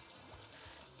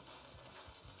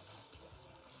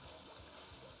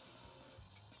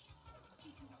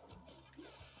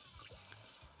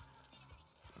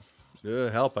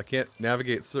 Help, I can't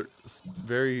navigate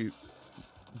very,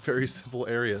 very simple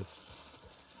areas.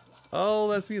 Oh,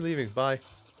 that's me leaving. Bye.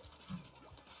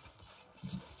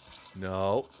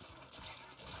 No.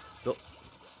 Still. What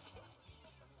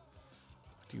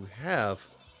do you have?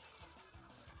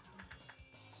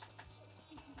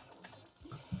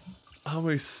 How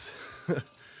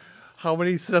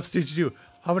many sit-ups did you do?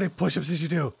 How many push-ups did you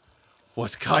do?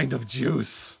 What kind of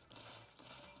juice?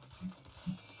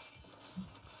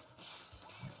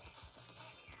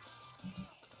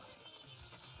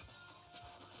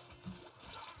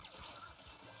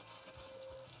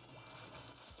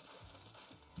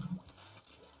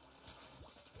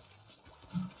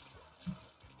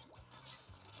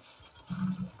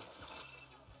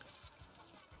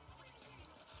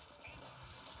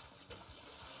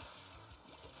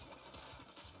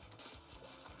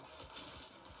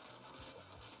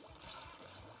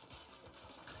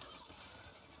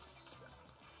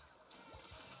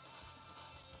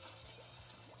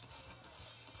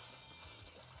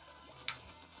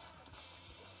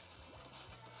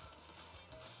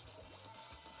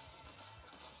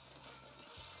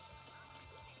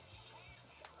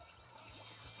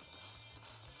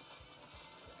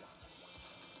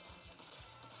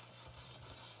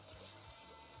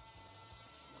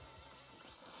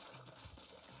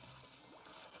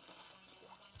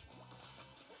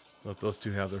 Let those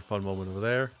two have their fun moment over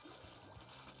there.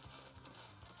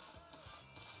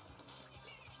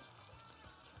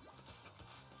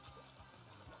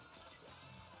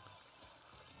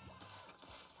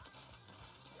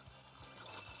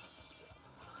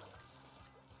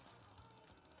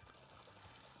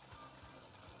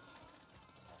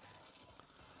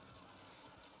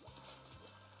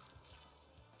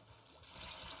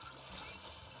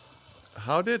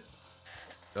 How did...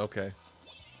 Okay.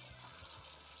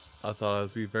 I thought I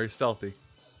was being very stealthy.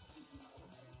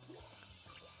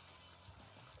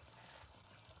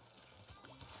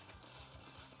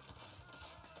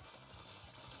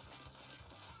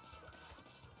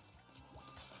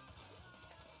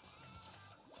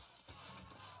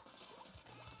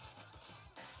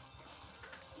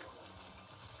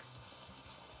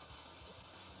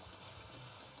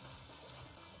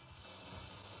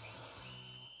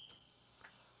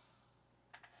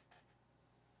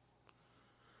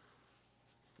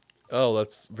 Oh,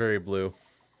 that's very blue.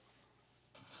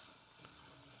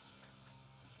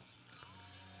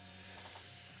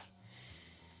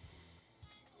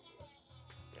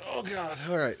 Oh God!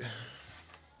 All right.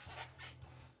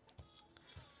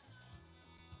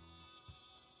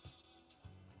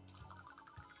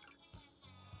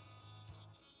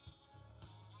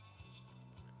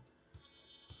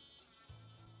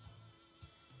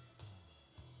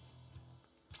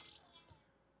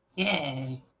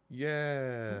 Yay.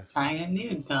 Yeah. Trying a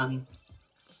new gun.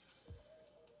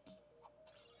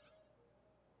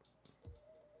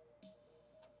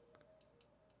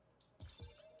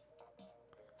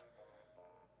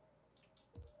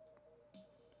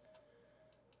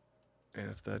 And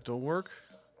if that don't work,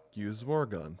 use more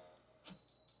gun.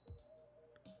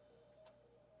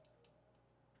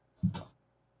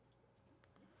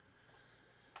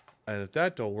 And if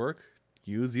that don't work,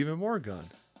 use even more gun.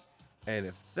 And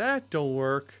if that don't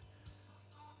work,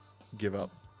 give up.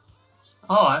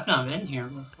 Oh, I've not been here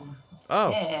before.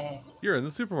 Oh, Yay. you're in the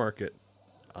supermarket.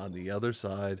 On the other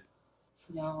side.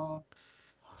 No.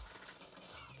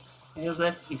 They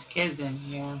let these kids in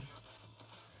here.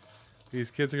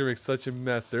 These kids are gonna make such a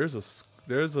mess. There's a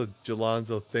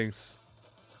Jalonzo thing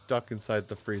stuck inside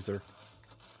the freezer.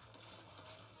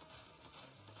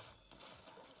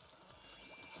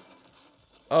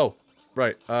 Oh,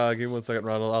 right. Give me 1 second,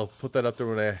 Ronald. I'll put that up there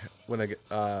when I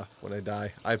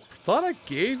die. I thought I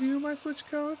gave you my switch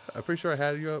code. I'm pretty sure I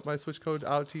had my switch code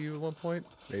out to you at one point.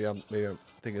 Maybe I'm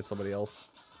thinking of somebody else.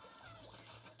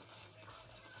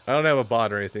 I don't have a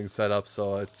bot or anything set up,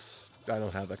 so I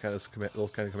don't have that kind of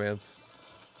those kind of commands.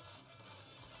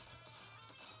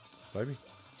 Fight me,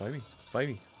 fight me, fight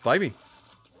me, fight me.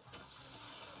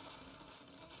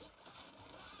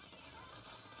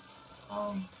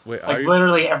 Wait, Like,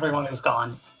 literally everyone is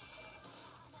gone.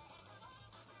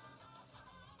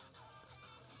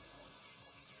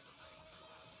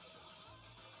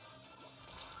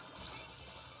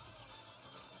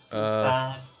 It's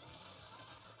bad.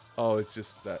 Oh, it's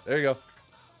just that. There you go.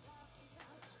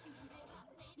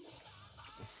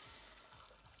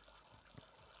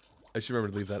 I should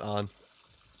remember to leave that on.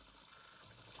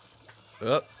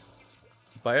 Up.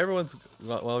 By everyone's...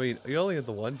 Well, I mean, you only had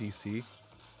the one DC.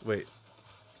 Wait.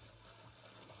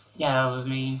 Yeah, that was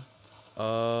me.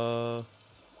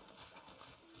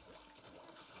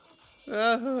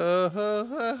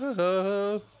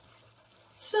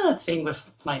 It's been a thing with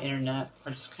my internet,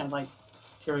 where it's kind of like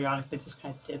periodically just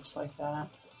kind of dips like that. I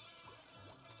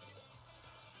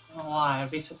don't know why.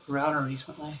 I've reset the router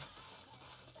recently.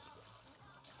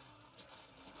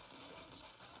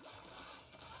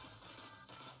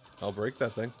 I'll break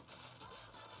that thing.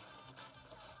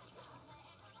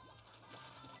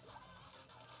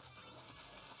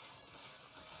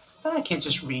 But I can't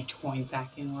just rejoin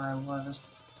back in where I was.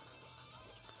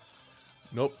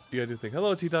 Nope. You gotta do the thing.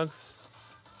 Hello, T-Dunks.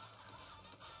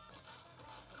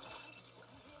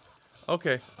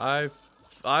 Okay. I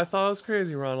thought I was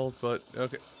crazy, Ronald, but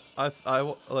okay.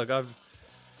 Look,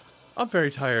 I'm very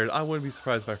tired. I wouldn't be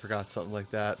surprised if I forgot something like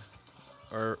that.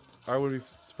 Or I wouldn't be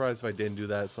surprised if I didn't do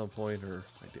that at some point, or if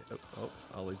I did. Oh,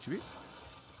 I'll let you be.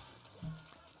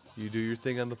 You do your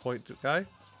thing on the point, guy.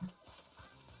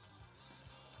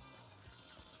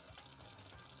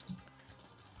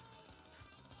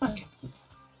 Okay.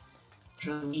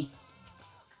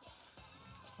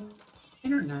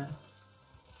 Internet.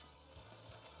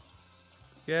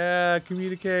 Yeah,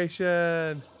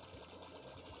 communication.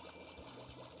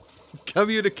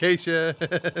 Communication.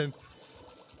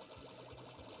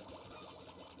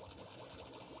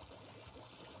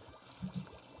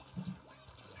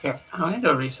 Here, I'm gonna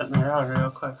go reset my router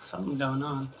real quick. Something going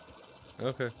on.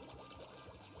 Okay.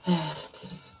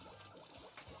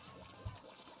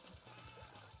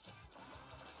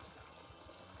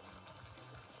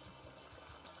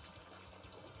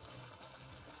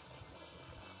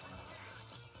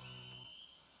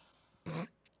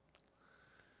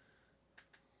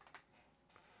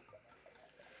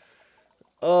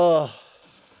 Oh,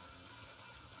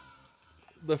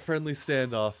 the friendly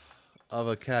standoff of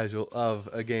a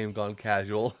game gone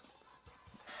casual.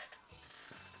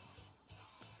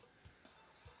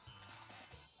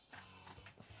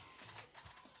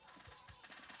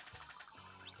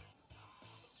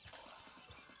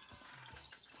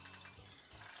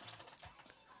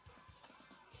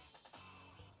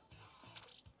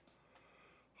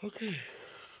 Okay.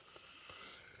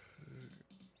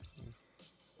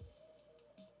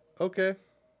 Okay.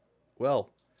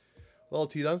 Well,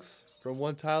 T-Dunks, from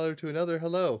one Tyler to another,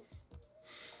 hello.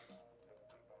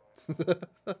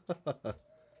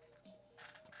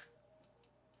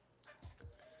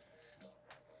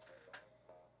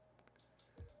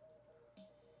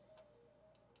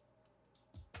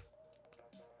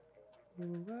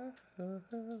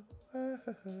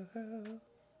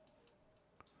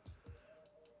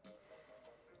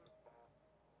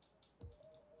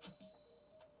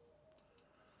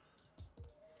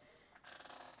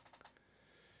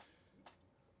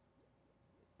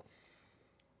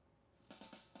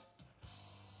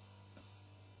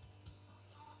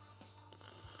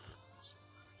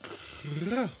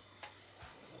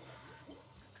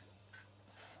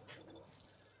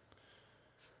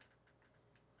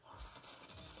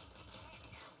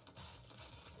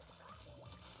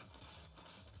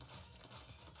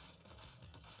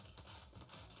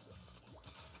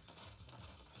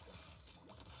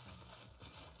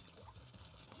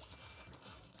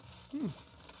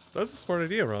 That's a smart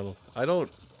idea, Ronald. I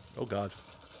don't... Oh, God.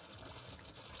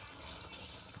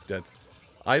 Dead.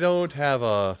 I don't have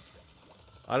a...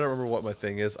 I don't remember what my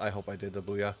thing is. I hope I did the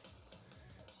booyah.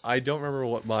 I don't remember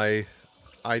what my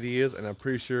ID is, and I'm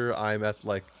pretty sure I'm at,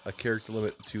 like, a character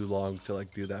limit too long to,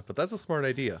 like, do that. But that's a smart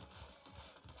idea.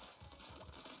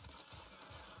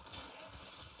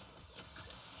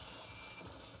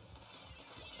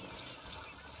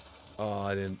 Oh,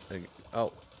 I didn't think...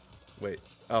 Oh. Wait.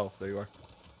 Oh, there you are.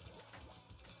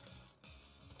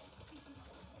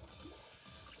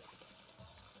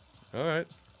 Alright.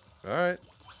 Alright.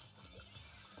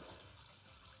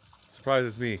 Surprise,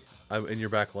 it's me. I'm in your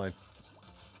back line.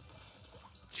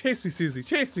 Chase me, Susie.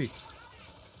 Chase me.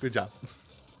 Good job.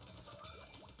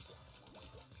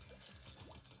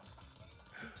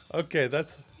 Okay,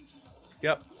 that's...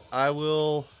 Yep. I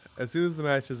will... As soon as the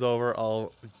match is over,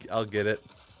 I'll get it.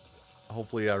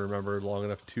 Hopefully I remember long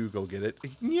enough to go get it.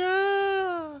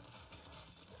 Yeah.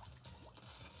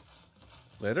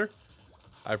 Later?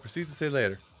 I proceed to say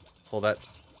later. Hold that.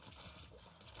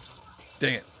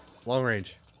 Dang it. Long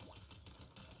range.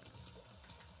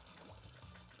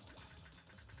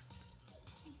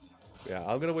 Yeah,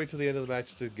 I'm gonna wait till the end of the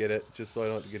match to get it, just so I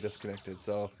don't get disconnected.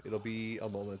 So it'll be a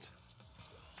moment.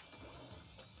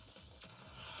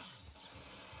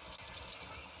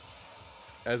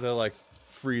 As I like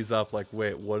freeze up, like,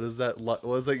 wait, what is that? What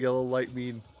does that yellow light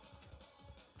mean?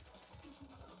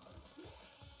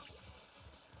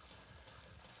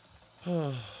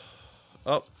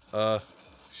 Oh,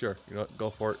 sure. You know what? Go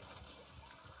for it.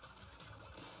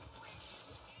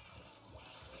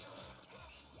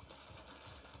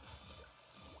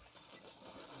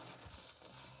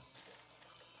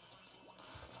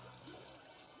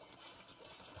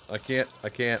 I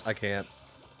can't.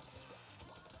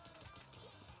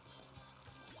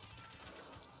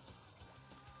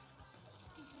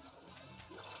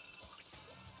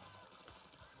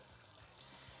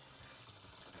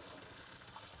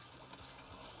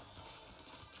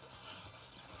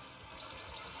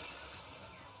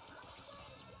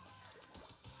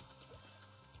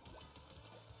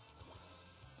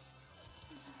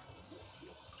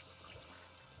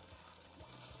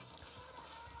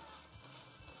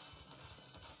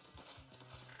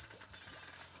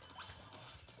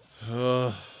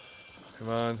 Come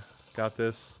on. Got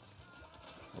this.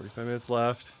 45 minutes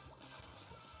left.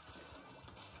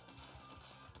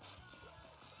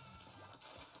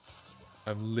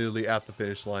 I'm literally at the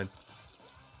finish line.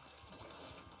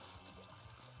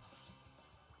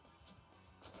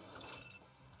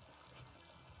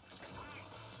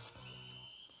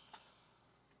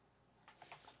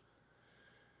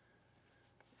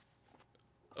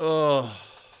 Oh.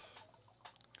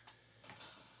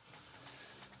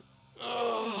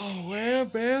 Oh,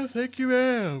 ma'am. Thank you,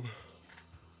 ma'am.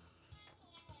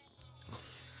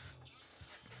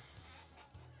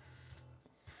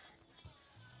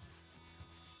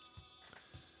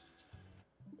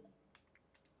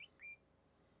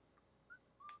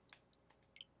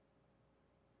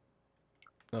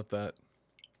 Not that.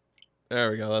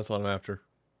 There we go. That's what I'm after.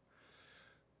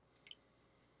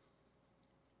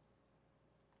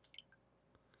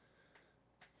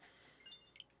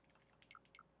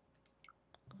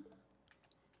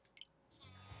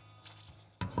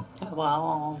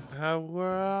 Hello.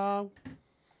 Hello.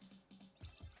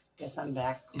 Guess I'm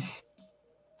back.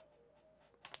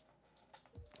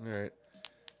 All right.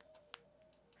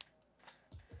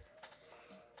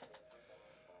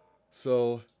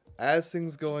 So, as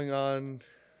things going on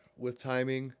with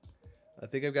timing, I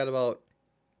think I've got about...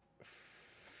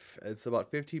 It's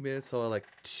about 15 minutes, so like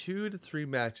 2 to 3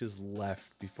 matches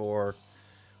left before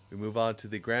we move on to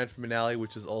the grand finale,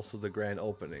 which is also the grand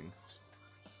opening.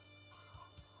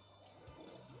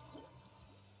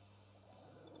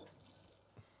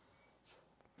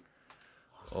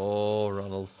 Oh,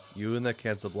 Ronald, you and that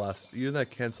Kensa blast, you and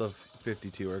that Kensa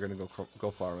 52 are gonna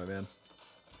go far, my man.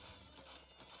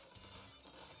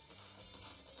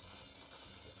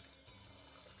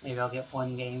 Maybe I'll get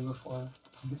one game before.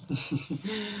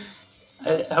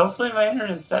 Hopefully my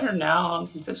internet's better now.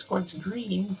 Discord's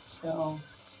green, so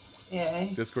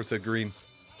yay. Discord said green.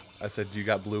 I said you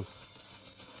got blue.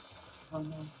 Oh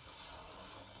no.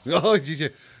 Oh,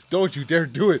 don't you dare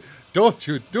do it! Don't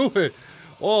you do it!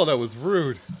 Oh, that was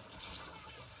rude.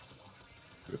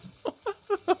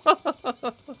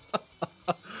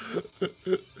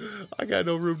 I got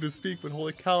no room to speak, but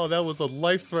holy cow, that was a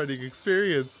life-threatening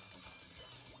experience.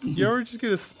 You ever just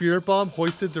get a spirit bomb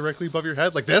hoisted directly above your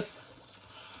head like this?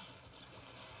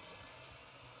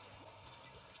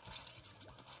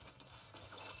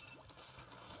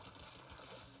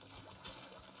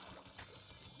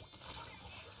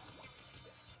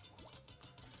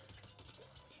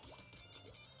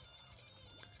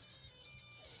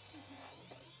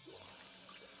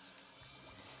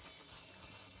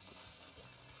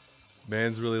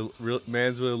 Man's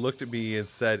really looked at me and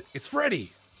said, "It's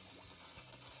ready."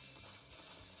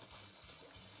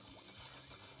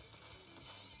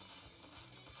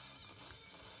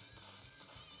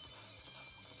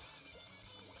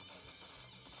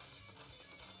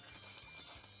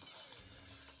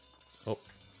 Oh.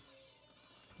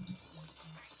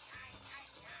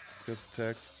 That's the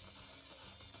text.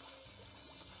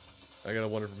 I gotta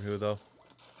wonder from who, though.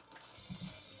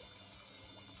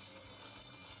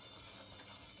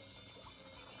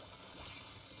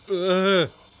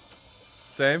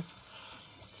 Same.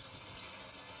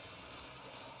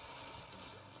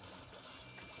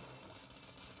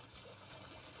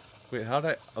 Wait, how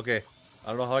did I... Okay. I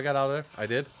don't know how I got out of there. I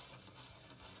did.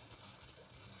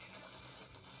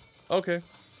 Okay.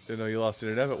 Didn't know you lost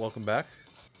internet, but welcome back.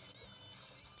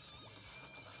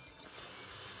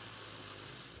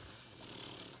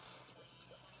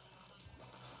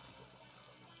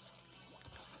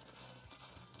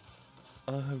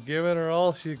 I'm giving her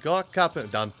all she got. Captain.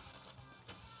 Done.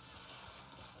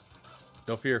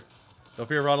 No fear. No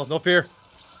fear, Ronald. No fear.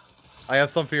 I have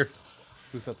some fear.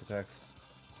 Who sent the text?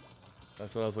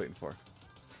 That's what I was waiting for.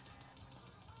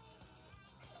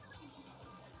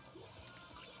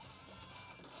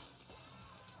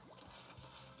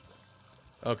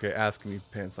 Okay, asking me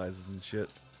pant sizes and shit.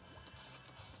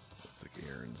 Looks like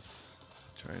Aaron's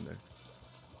trying to...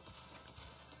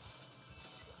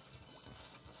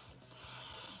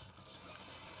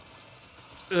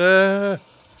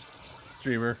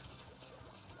 Streamer.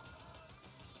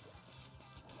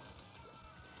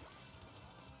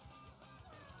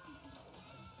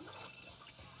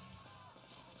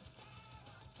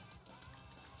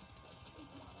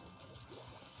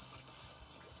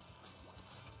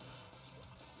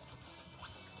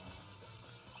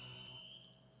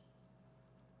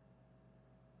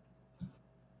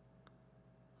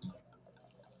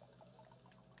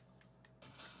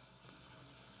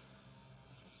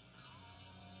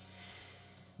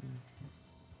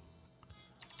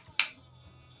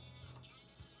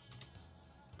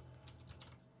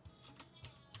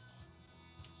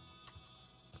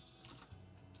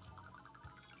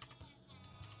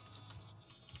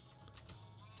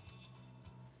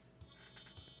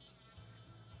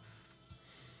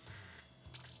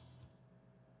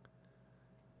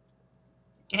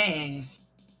 Yay.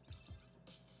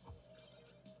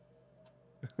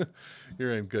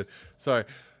 You're in good. Sorry.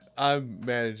 I'm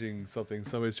managing something.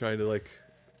 Somebody's trying to, like,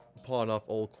 pawn off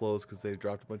old clothes because they've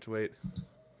dropped a bunch of weight.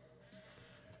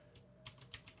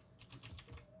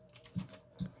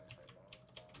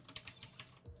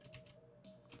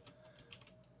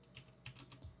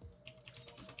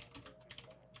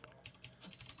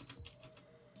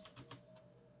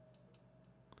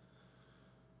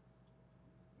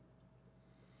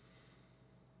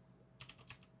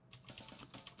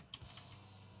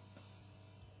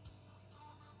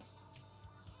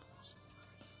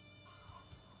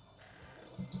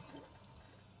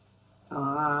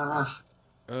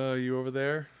 You over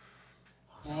there?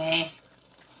 Hey.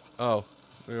 Oh,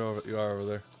 you are over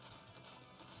there.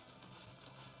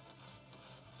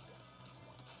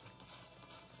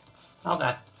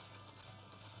 Okay.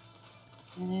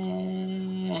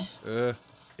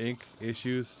 Ink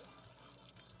issues.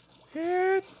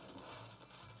 Hit.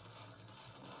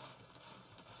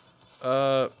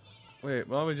 Wait,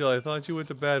 Mama Jill, I thought you went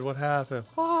to bed. What happened?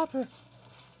 What happened?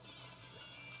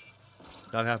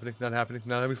 Not happening, not happening,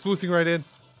 not happening. Swoosing right in.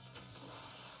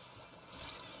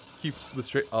 Keep the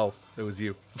straight. Oh, it was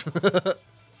you.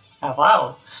 Oh,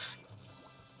 wow.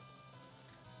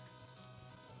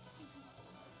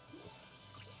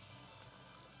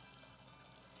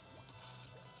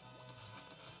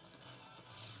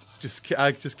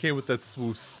 I just came with that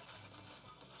swoos.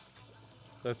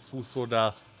 That swoos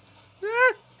soda.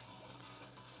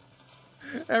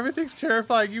 Everything's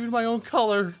terrifying, even my own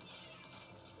color.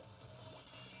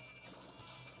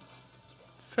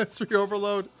 Sensory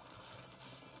overload.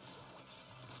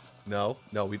 No,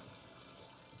 we...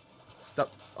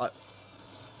 Stop.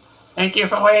 Thank you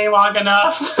for waiting long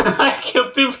enough. I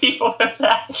killed 2 people with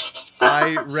that.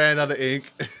 I ran out of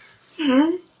ink.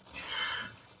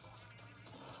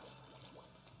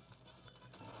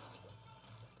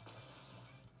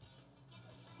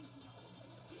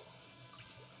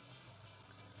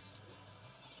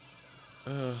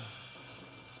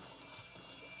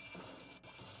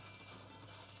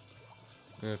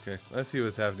 Okay, let's see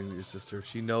what's happening with your sister.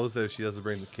 She knows that if she doesn't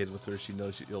bring the kid with her, she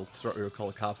knows you'll call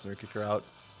the cops on her, kick her out.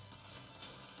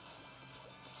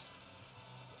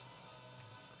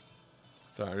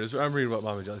 Sorry, I'm reading what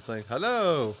Mama Jelly's saying.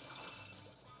 Hello!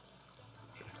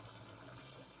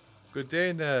 Good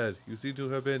day, Ned. You seem to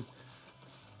have been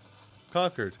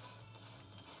conquered.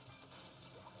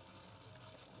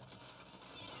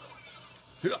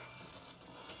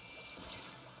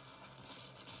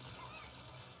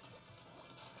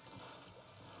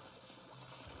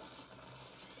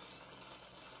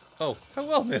 Oh,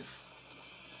 hello, miss.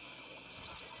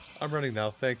 I'm running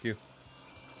now. Thank you.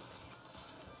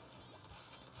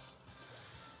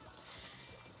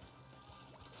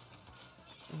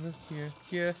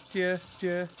 Yeah.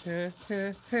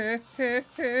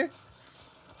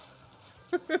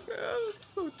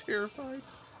 So terrified.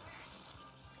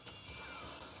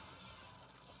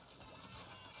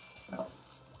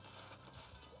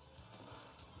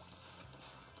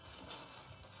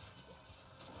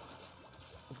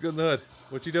 Let's go in the hood.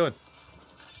 What you doing?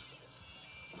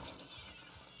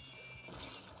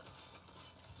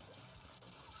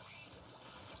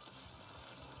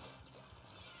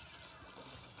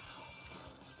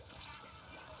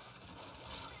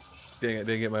 Dang it,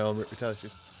 didn't get my own retaliation.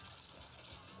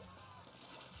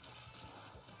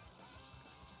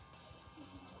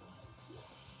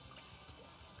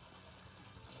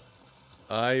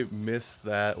 I missed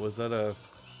that. Was that a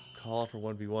call for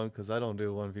 1v1? Because I don't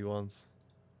do 1v1s.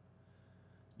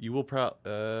 You will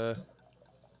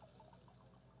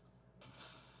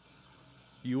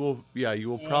you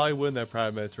will probably win that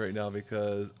prime match right now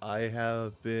because I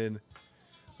have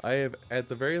at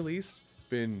the very least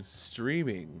been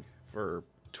streaming for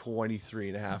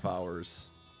 23.5 hours.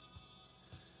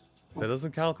 That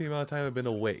doesn't count the amount of time I've been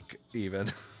awake,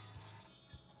 even.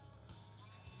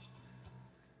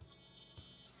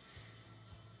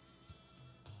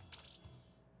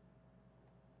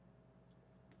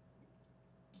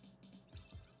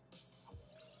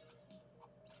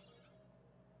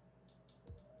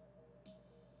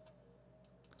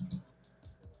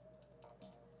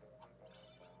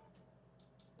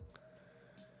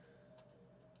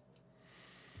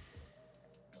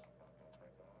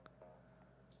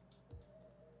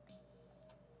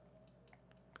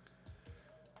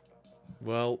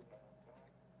 Well,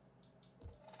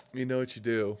 you know what you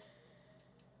do.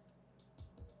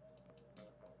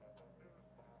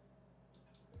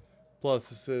 Plus,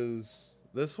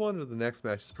 this one or the next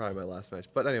match is probably my last match.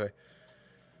 But anyway,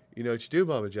 you know what you do,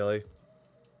 Mama Jelly.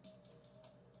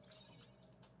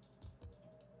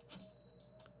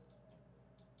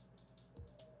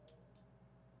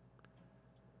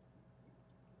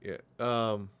 Yeah, you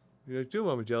know what you do,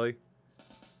 Mama Jelly.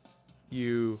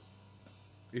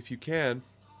 If you can,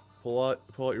 pull out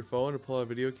your phone or pull out a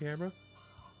video camera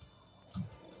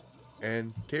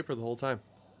and tape her the whole time.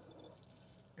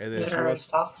 And then there,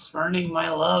 stop spurning my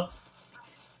love.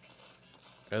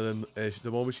 And then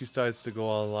the moment she starts to go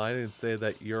online and say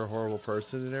that you're a horrible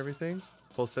person and everything,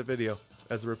 post that video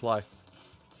as a reply.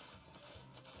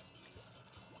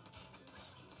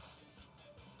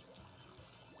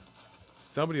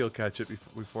 Somebody will catch it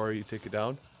before you take it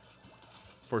down.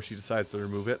 Before she decides to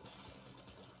remove it.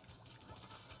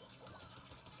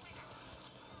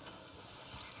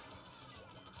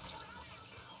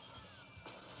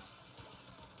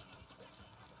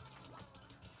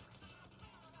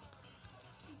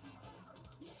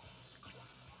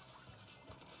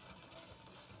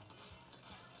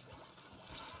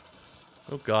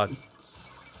 Oh God.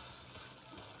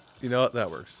 You know what? That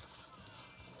works.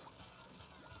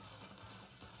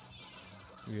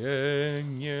 Yeah.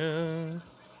 You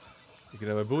can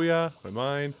have my booyah, my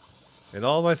mind, and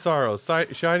all my sorrows.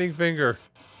 Shining finger.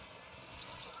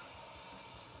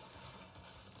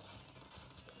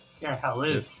 Yeah, hell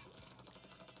is.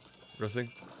 Russing.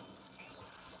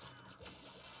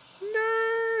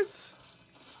 Nerds.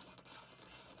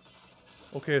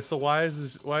 Okay, so why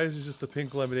is this just a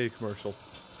pink lemonade commercial?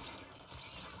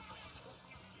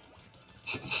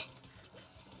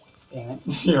 Damn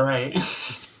it, you're right.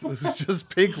 This is just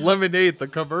Pink Lemonade, the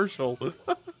commercial.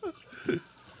 We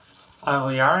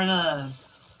are in a...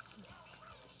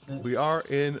 We are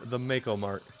in the Mako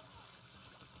Mart.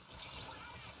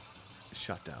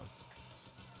 Shut down.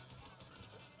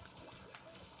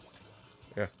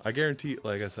 Yeah, I guarantee,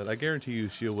 like I said, I guarantee you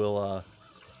she will,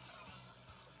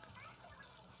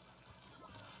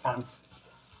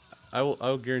 I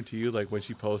will guarantee you, like, when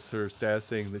she posts her status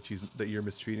saying that you're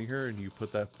mistreating her and you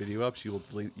put that video up, she will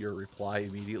delete your reply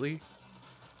immediately.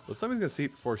 But somebody's gonna see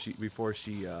it before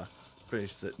she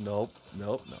finishes it. Nope,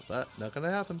 not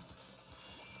gonna happen.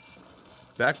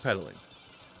 Backpedaling.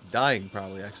 Dying,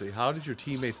 probably, actually. How did your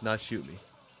teammates not shoot me?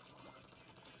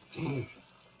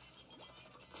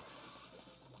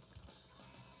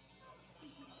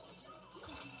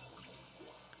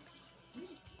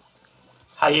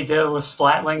 How you deal with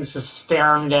Splatlings, just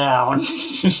stare them down.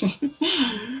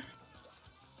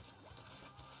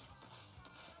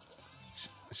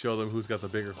 Show them who's got the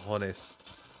bigger cojones.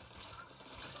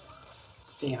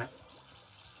 Damn it.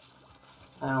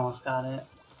 I almost got it.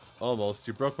 Almost.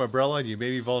 You broke my umbrella and you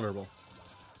made me vulnerable.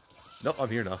 Nope, I'm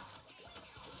here now.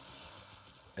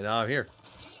 And now I'm here.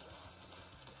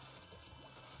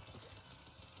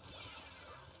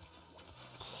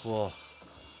 Whoa.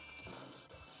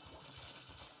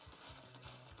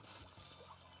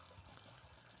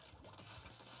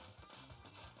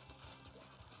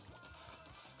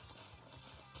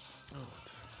 Oh,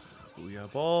 what's that? Booyah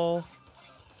ball.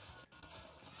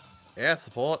 Yeah,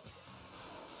 support.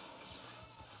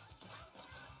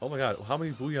 Oh my god, how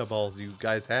many Booyah balls do you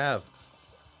guys have?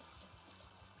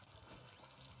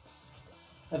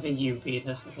 I think you beat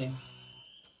this, I think.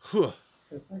 Whew.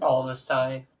 Because like, all of us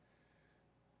died.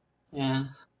 Yeah.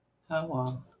 Oh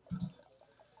well.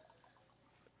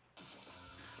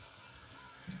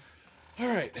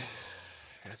 Alright.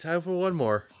 Got time for one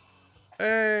more.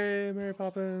 Hey, Mary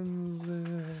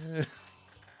Poppins.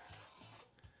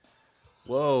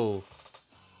 Whoa.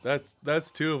 That's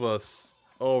two of us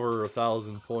over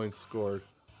 1,000 points scored.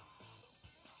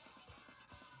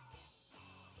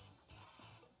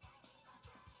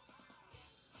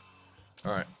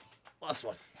 Alright. Last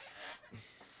one.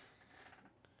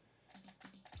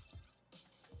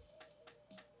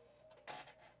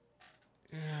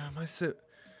 Yeah, my sit.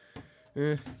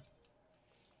 I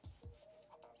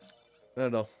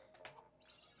don't know.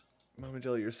 Mama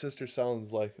Jelly, your sister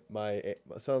sounds like my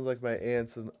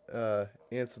aunts and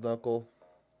uncle.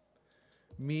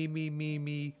 Me.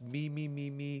 Wait,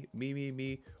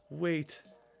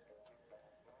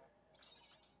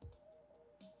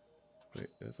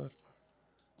 that's not.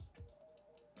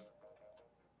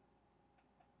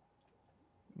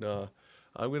 No,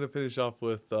 I'm gonna finish off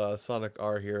with Sonic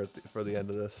R here for the end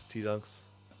of this T-Dunks.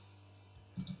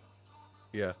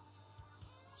 Yeah,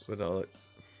 but no,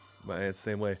 my aunt's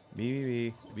same way.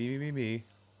 Me.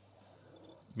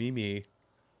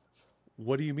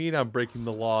 What do you mean I'm breaking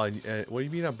the law? And what do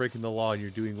you mean I'm breaking the law and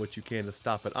you're doing what you can to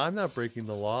stop it? I'm not breaking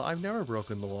the law. I've never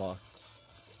broken the law.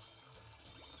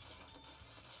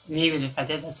 And even if I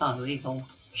did, that's not illegal.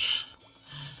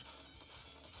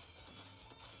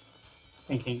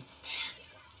 Thinking.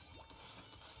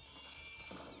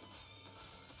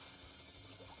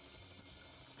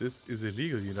 This is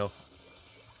illegal, you know.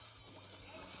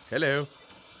 Hello.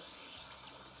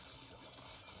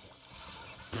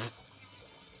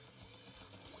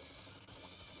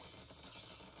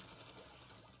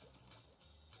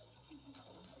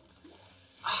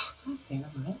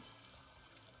 Damn it.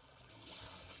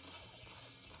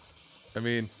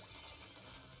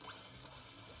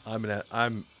 I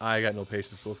mean, I got no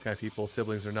patience for those kind of people,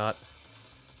 siblings or not.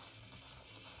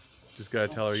 Just gotta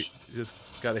tell her, you just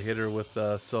gotta hit her with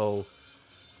so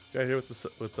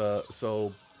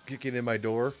kicking in my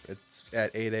door. It's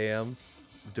at 8 a.m.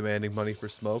 demanding money for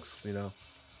smokes. You know,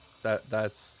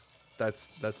 that's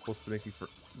supposed to make me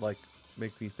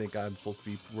make me think I'm supposed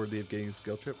to be worthy of getting a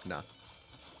skill trip. Nah.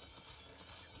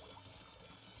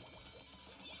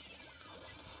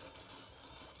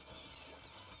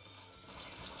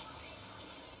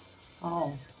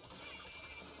 Oh.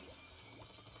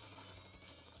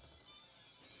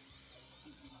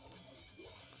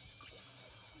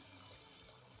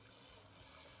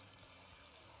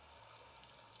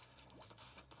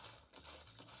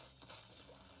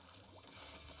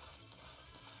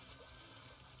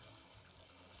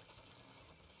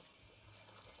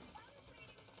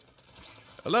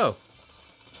 Hello.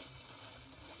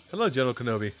 Hello, General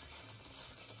Kenobi.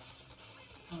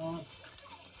 Oh.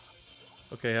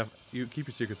 Okay, you keep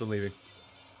your secrets. I'm leaving.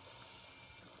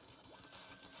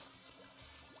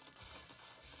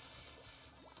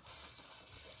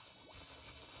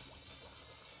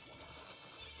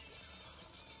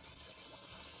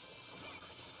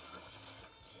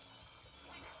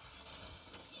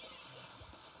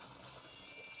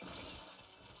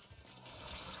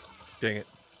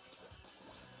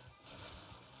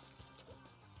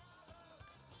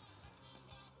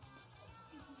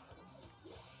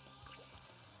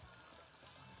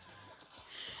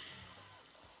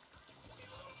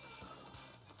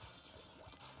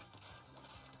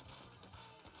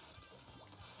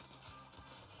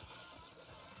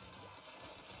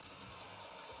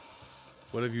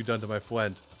 What have you done to my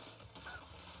friend?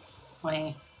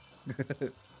 Wait.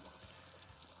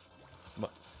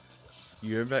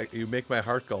 You make my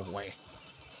heart go way.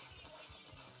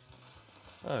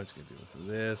 I'm just gonna do this and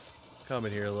this. Come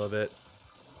in here a little bit.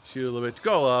 Shoot a little bit.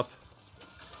 Go up.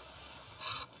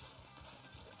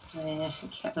 I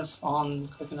can't respond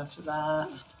quick enough to that.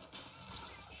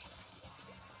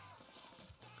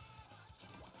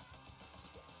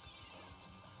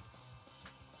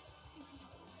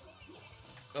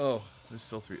 Oh, there's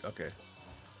still 3. Okay.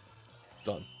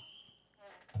 Done.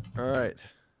 Alright.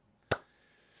 That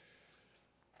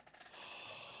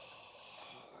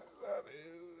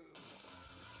is...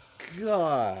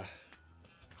 God.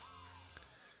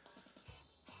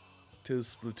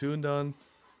 'Tis Splatoon done.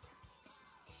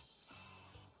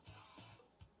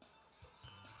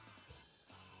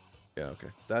 Yeah, okay.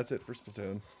 That's it for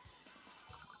Splatoon.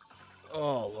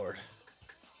 Oh, Lord.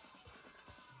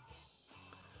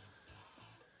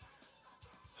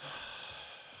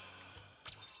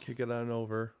 Kick it on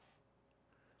over.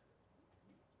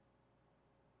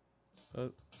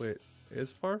 Wait.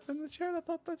 Is Farf in the chat? I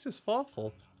thought that's just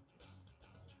Fawful.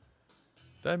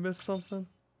 Did I miss something?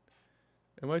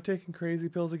 Am I taking crazy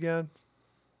pills again?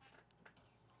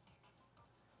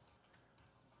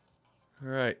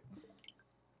 Alright.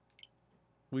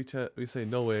 We say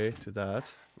no way to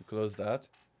that. We close that.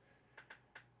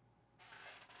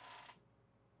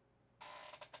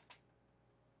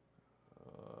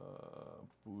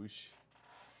 Boosh.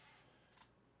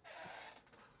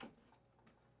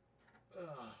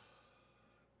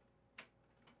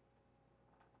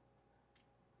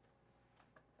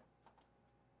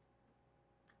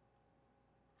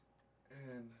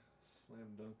 And slam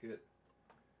dunk it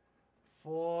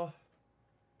for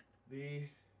the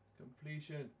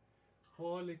completion.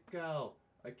 Holy cow.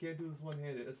 I can't do this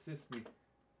one-handed. Assist me.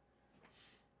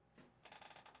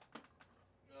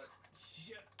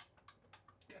 Shit.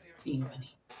 Team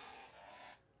money.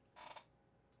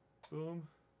 Boom.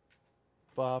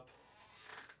 Bop.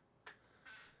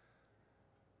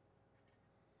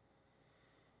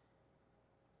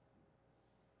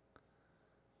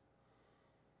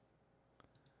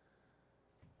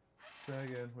 Try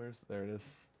again. There it is.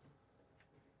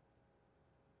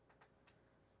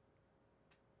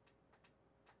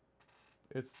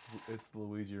 It's the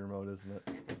Luigi remote, isn't it?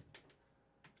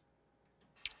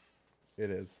 It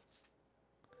is.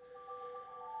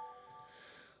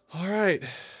 All right.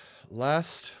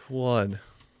 Last one.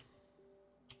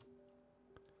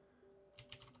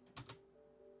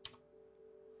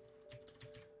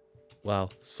 Wow.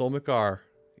 Soul McR.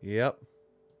 Yep.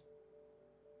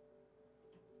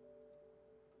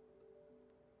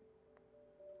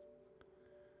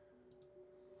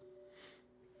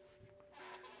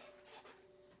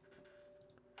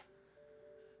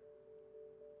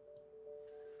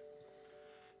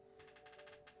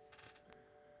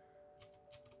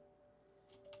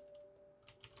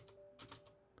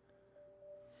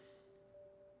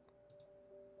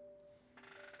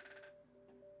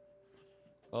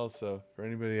 Also, for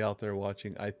anybody out there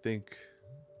watching, I think,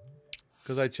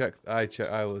 because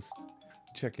I was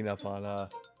checking up on,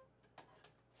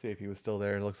 see if he was still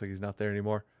there, and it looks like he's not there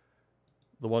anymore.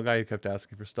 The one guy who kept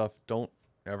asking for stuff, don't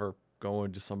ever go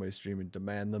into somebody's stream and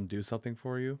demand them do something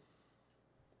for you.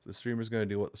 The streamer's going to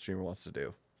do what the streamer wants to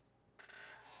do.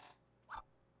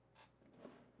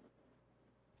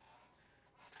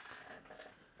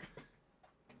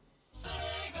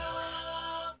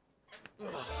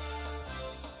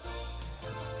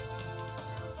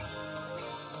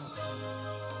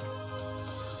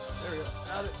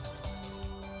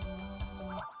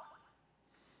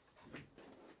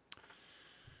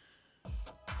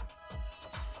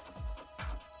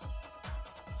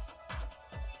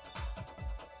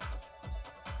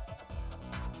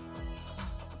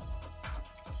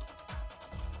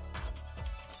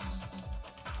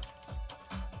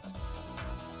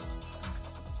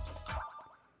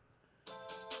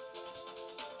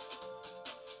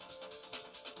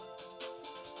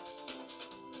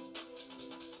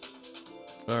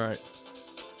 All right.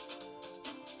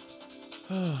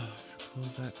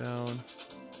 Close that down.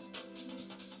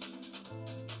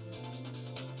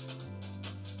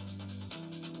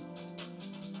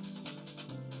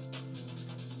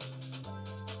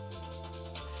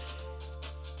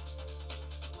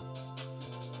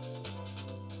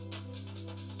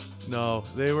 No,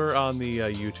 they were on the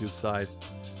YouTube side.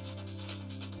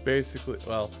 Basically,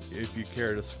 well, if you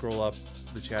care to scroll up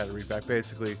the chat and read back,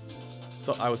 basically,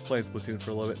 so I was playing Splatoon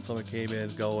for a little bit, and someone came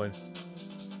in going,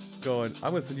 I'm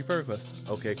gonna send you friend request.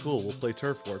 Okay, cool. We'll play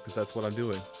Turf War because that's what I'm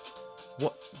doing.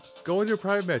 What? Go into a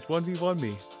private match, 1v1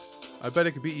 me. I bet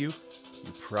I could beat you.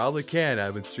 You probably can.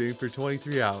 I've been streaming for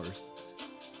 23 hours.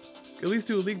 At least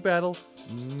do a league battle?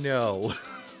 No.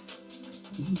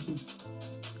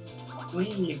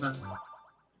 Leave.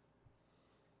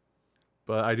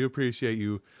 But I do appreciate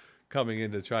you coming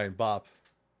in to try and bop.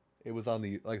 It was on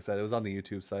the, like I said, it was on the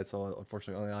YouTube side, so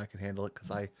unfortunately only I can handle it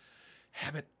because I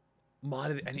haven't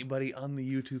modded anybody on the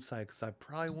YouTube side because I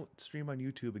probably won't stream on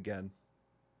YouTube again.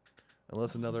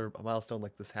 Unless another milestone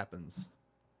like this happens.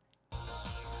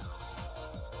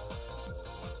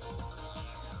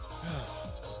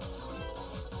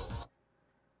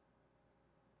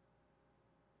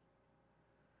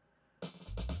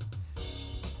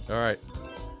 Alright.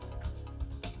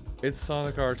 It's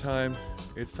Sonic R time.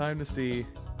 It's time to see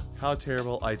how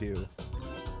terrible I do.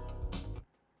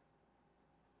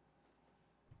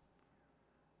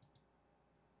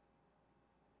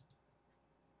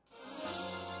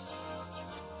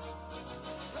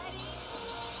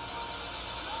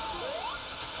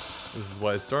 This is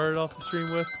what I started off the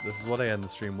stream with. This is what I end the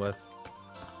stream with.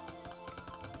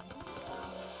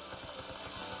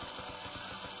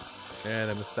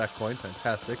 And I missed that coin.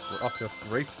 Fantastic. We're off to a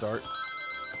great start.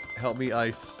 Help me,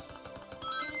 Ice.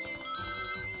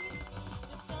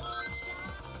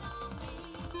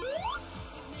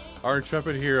 Our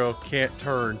intrepid hero can't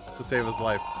turn to save his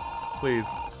life. Please.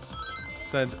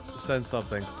 Send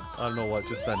something. I don't know what.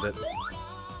 Just send it.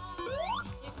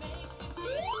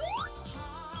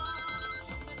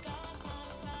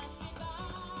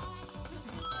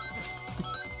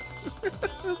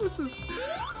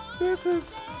 This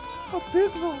is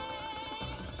abysmal.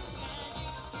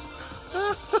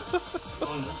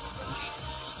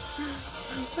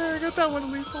 There, I got that one at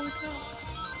least. Holy cow.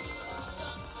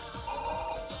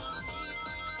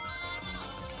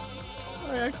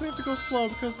 I actually have to go slow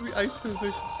because of the ice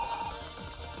physics.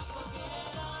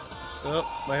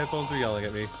 Oh, my headphones are yelling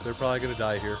at me. They're probably going to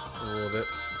die here in a little bit.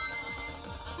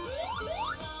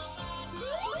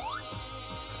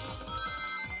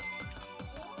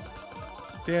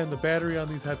 Damn, the battery on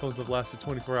these headphones have lasted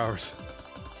 24 hours.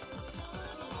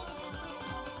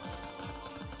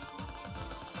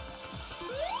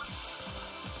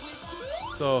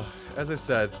 So, as I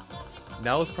said,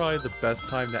 now is probably the best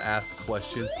time to ask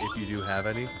questions if you do have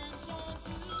any.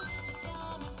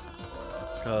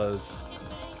 Because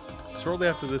shortly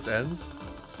after this ends,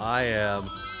 I am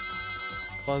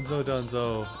Funzo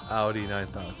Dunzo Audi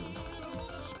 9000.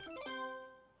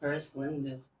 Where's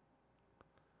Linda?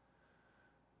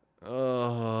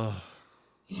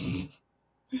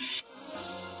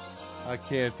 I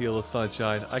can't feel the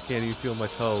sunshine. I can't even feel my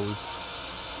toes.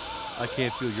 I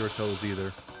can't feel your toes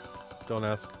either. Don't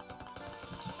ask.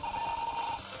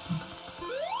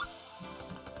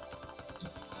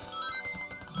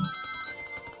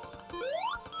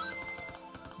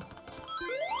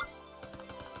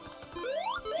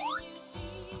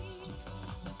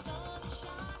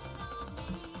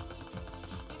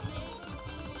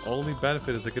 Only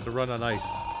benefit is I get to run on ice.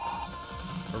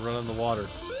 Or run on the water.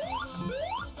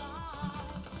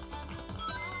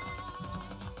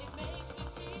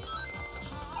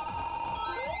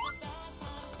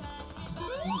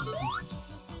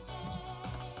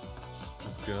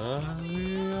 It's gonna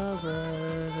be a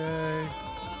birthday.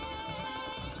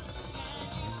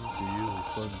 Feel the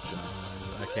sunshine.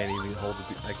 I can't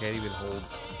even hold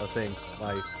a thing.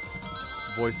 My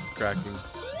voice is cracking.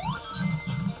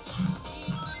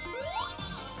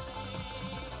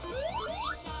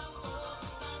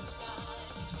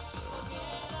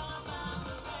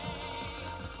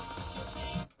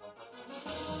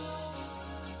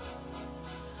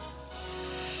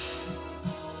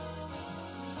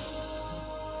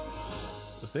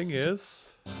 Thing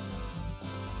is,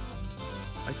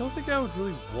 I don't think I would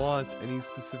really want any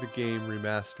specific game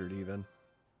remastered even.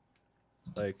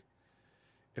 Like,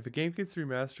 if a game gets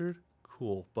remastered,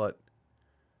 cool, but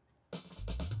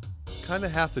kind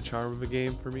of half the charm of a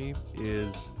game for me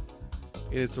is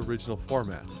in its original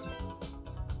format.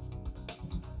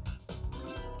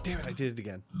 Damn it, I did it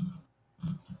again.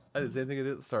 I did the same thing I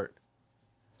did at the start.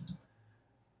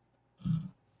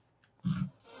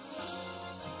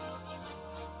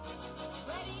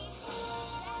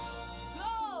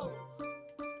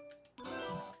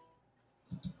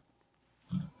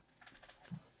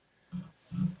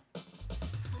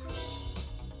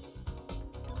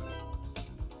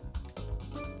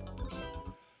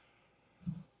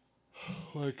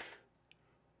 Like,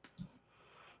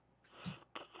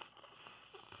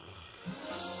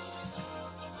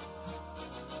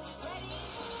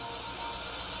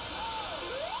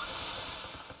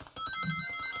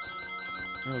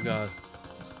 oh god,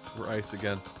 we're ice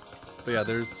again. But yeah,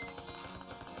 there's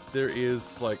there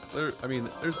is like I mean,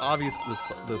 there's obvious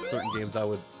the certain games I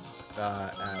would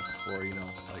ask for. You know,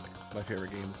 like my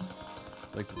favorite games,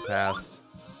 Link to the Past.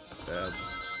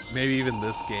 Maybe even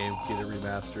this game, get it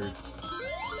remastered.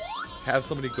 Have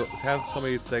somebody at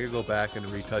Sega go back and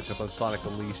retouch up on Sonic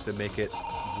Unleashed to make it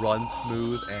run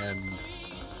smooth and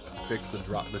fix the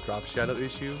drop shadow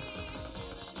issue.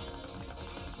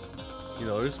 You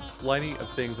know, there's plenty of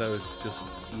things I would just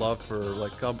love for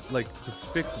like to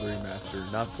fix the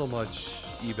remaster. Not so much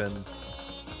even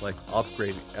like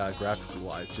upgrade graphically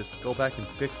wise. Just go back and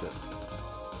fix it.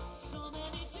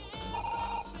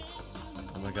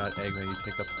 Oh my God, Eggman, you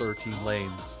take up 13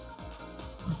 lanes.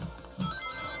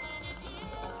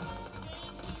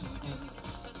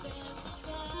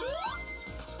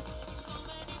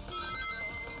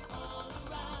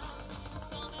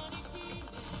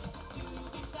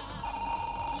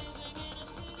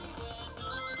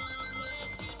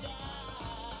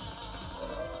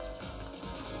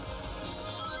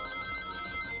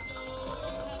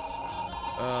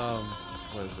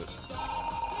 What is it?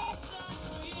 Alright,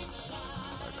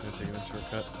 can I take a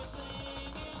shortcut?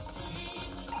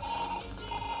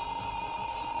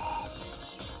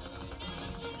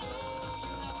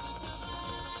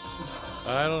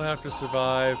 I don't have to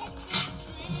survive.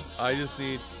 I just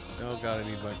need. Oh God, I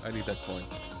need that coin.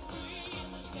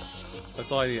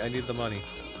 That's all I need. I need the money.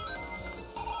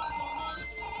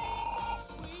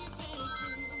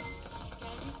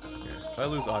 If I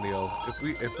lose audio, if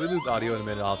we lose audio in a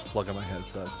minute, I'll have to plug in my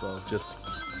headset. So just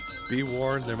be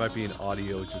warned, there might be an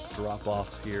audio just drop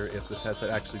off here if this headset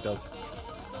actually does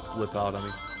flip out on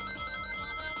me.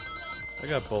 I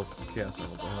got both chaos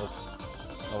emeralds, I hope.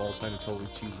 Oh, I'll time to totally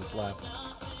cheese this lap.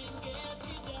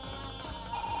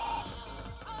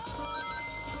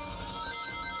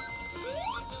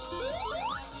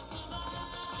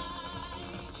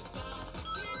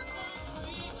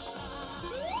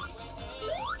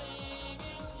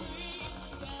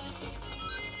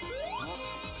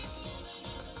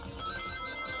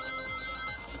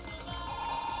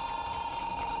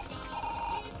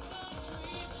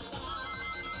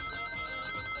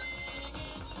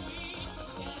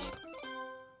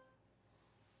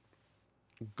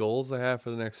 Goals I have for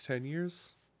the next 10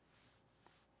 years?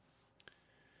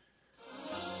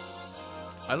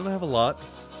 I don't have a lot.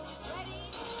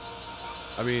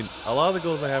 I mean, a lot of the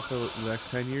goals I have for the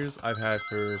next 10 years, I've had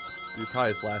for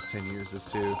probably the last 10 years, is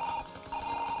to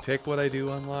take what I do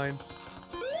online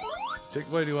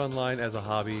as a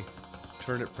hobby,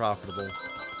 turn it profitable,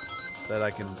 that I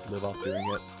can live off doing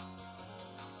it.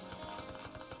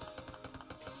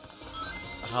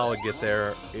 How I get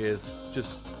there is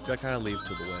just, I kind of leave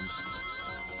to the wind.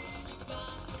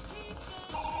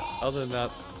 Other than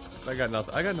that, I got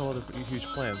nothing. I got no other huge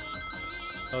plans.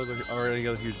 Or any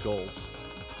other huge goals.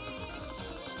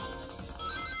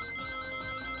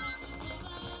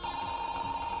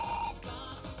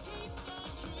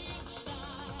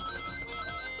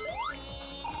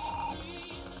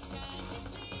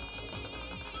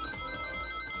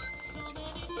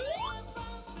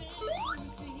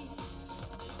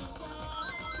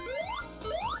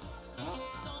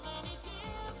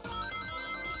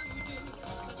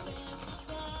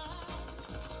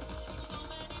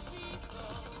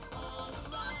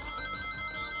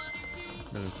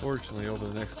 And unfortunately, over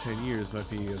the next 10 years might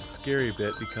be a scary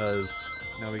bit because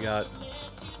now we got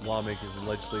lawmakers and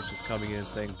legislatures coming in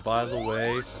saying, by the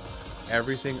way,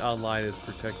 everything online is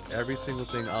every single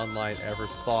thing online ever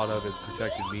thought of is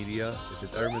protected media. If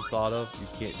it's ever been thought of, you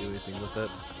can't do anything with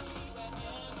it.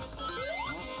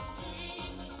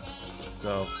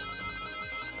 So,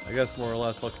 I guess more or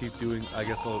less I'll keep doing,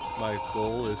 my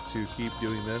goal is to keep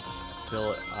doing this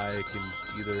till I can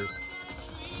either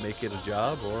make it a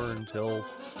job or until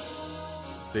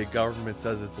big government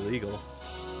says it's illegal.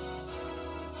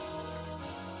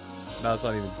 Now it's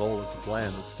not even a goal, it's a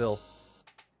plan, but still.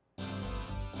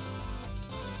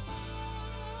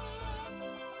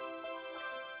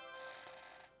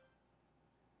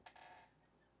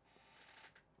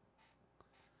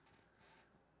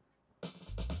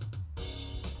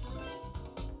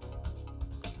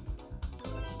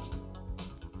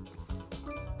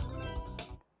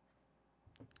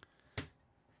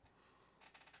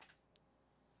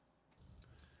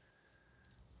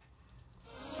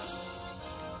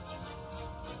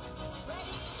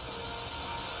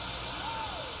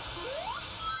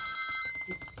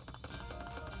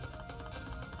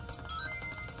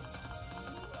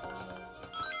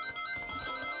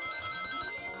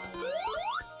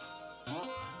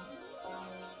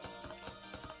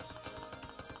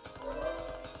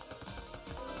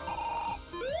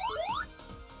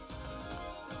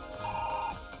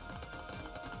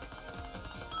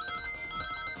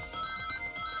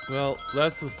 Well,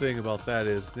 that's the thing about that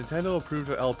is Nintendo approved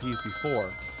of LPs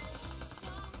before.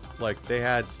 Like they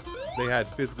had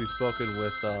physically spoken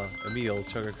with Emil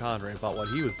Chugga Conway about what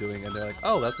he was doing, and they're like,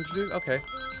 "Oh, that's what you're doing? Okay,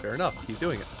 fair enough. Keep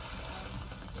doing it."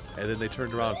 And then they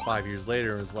turned around 5 years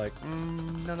later and was like,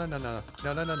 "No, no, no, no,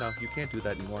 no, no, no, no. You can't do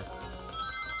that anymore."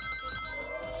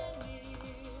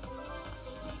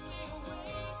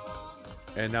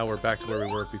 And now we're back to where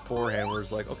we were beforehand. Where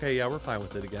it's like, "Okay, yeah, we're fine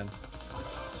with it again."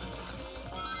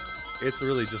 It's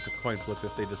really just a coin flip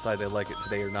if they decide they like it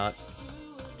today or not.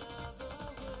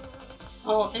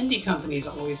 Well, indie companies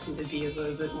always seem to be a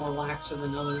little bit more laxer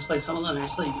than others. Like some of them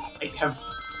actually like have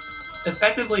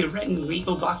effectively written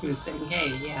legal documents saying, "Hey,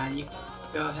 yeah, you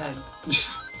go ahead."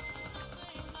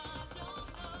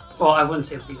 Well, I wouldn't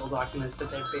say legal documents, but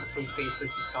they've basically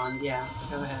just gone, "Yeah,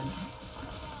 go ahead.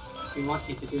 We want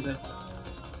you to do this."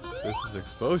 This is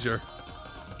exposure.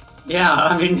 Yeah,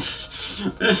 I mean.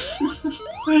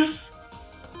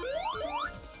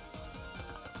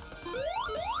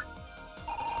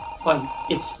 Like,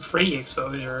 it's free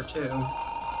exposure, too.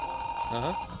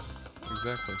 Uh-huh.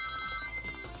 Exactly.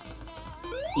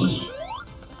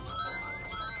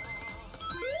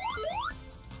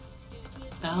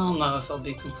 I don't know if it'll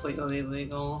be completely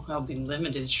legal. I'll be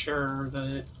limited, sure,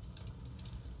 but...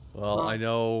 Well, I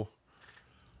know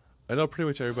pretty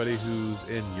much everybody who's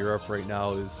in Europe right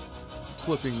now is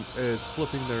flipping their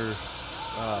flipping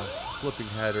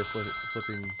head or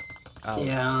flipping out.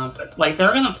 Yeah, but, like,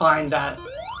 they're gonna find that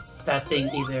thing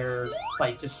either,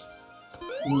 like, just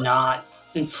not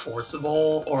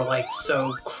enforceable or, like,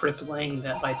 so crippling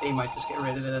that, like, they might just get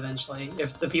rid of it eventually.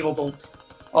 If the people don't...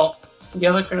 Well, the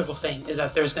other critical thing is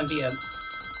that there's gonna be an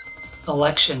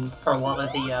election for a lot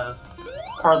of the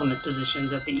parliament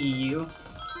positions at the EU.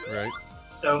 Right.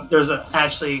 So there's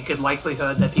actually a good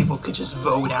likelihood that people could just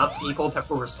vote out people that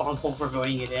were responsible for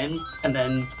voting it in, and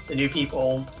then the new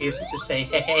people basically just say,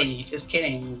 "Hey, just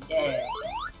kidding, yeah."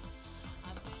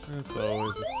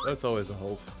 That's always a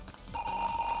hope.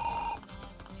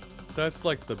 That's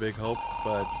like the big hope,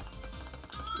 but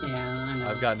Yeah, I know.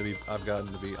 I've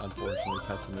gotten to be unfortunately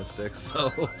pessimistic.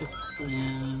 So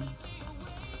Yeah.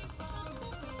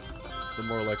 the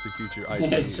more likely future I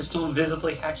Yeah, see. just don't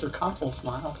visibly hack your console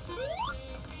smile.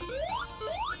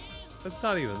 That's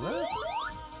not even that.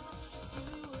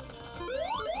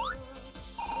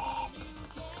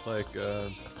 Like,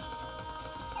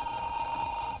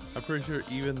 I'm pretty sure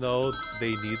even though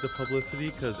they need the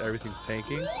publicity because everything's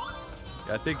tanking,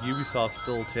 I think Ubisoft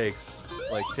still takes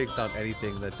down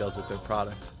anything that deals with their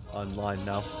product online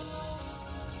now.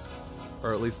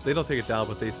 Or at least they don't take it down,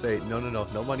 but they say, no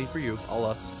money for you, all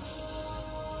us.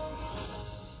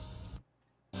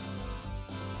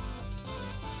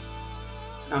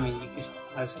 I mean,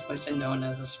 Ubisoft has definitely been known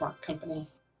as a smart company.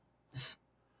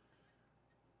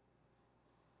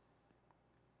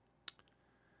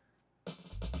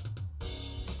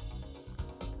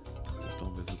 Just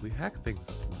don't visibly hack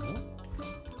things. God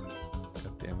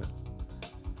damn it.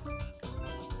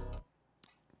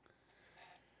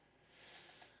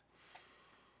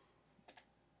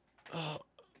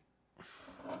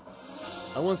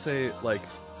 I want to say, like,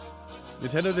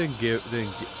 Nintendo didn't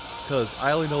because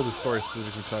I only know the story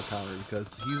specifically from Chuck Connery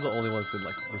because he's the only one that's been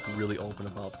like really open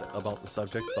about the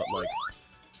subject. But like,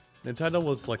 Nintendo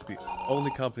was like the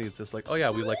only company that's just like, oh yeah,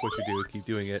 we like what you do, keep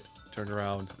doing it. Turn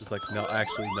around, it's like, no,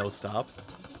 actually, no, stop.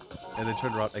 And then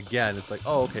turn around again, it's like,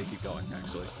 oh okay, keep going,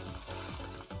 actually.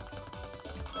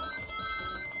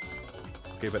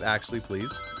 Okay, but actually, please.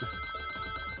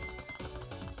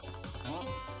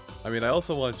 I mean, I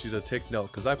also want you to take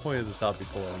note, because I pointed this out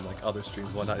before on like other streams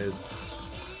and whatnot, is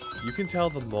you can tell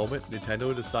the moment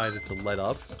Nintendo decided to let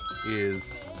up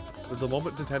is... The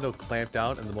moment Nintendo clamped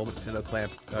down and the moment Nintendo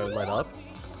let up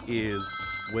is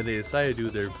when they decided to do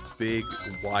their big,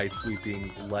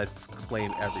 wide-sweeping, let's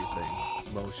claim everything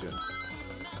motion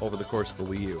over the course of the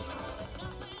Wii U.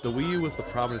 The Wii U was the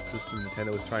prominent system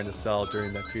Nintendo was trying to sell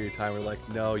during that period of time where like,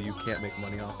 no, you can't make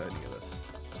money off any of this.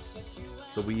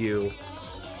 The Wii U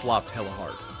flopped hella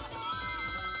hard.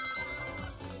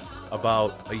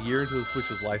 About a year into the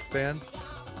Switch's lifespan,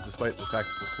 despite the fact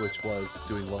that the Switch was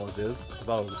doing well as is,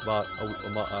 about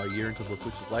a year into the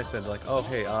Switch's lifespan, they're like, oh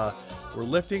hey, we're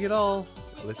lifting it all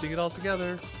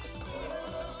together.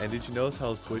 And did you notice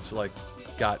how the Switch like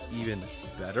got even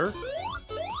better?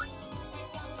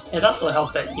 It also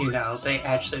helped that, you know, they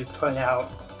actually put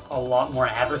out a lot more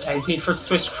advertising for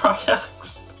Switch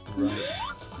products. Right.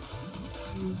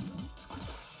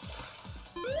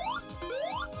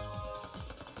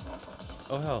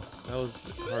 Oh hell, that was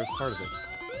the hardest part of it.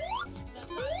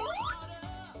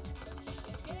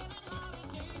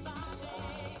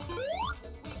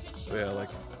 yeah, like,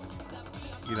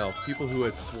 you know, people who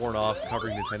had sworn off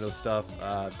covering Nintendo stuff.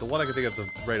 The one I can think of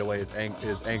right away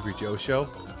is Angry Joe Show.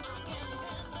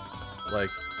 Like,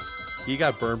 he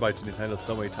got burned by Nintendo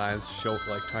so many times,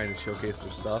 trying to showcase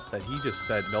their stuff, that he just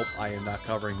said, "Nope, I am not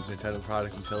covering Nintendo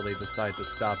product until they decide to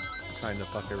stop trying to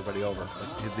fuck everybody over."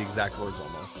 Like, the exact words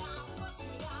almost.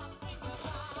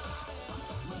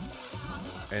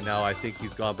 And now I think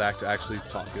he's gone back to actually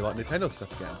talking about Nintendo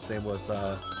stuff again. Same with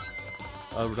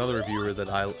another reviewer that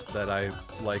I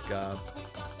like,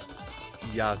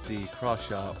 Yahtzee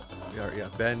Crawshaw. Yeah,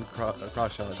 Ben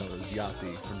Crawshaw known as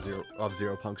Yahtzee from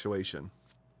Zero Punctuation.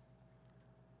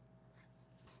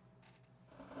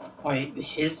 Wait,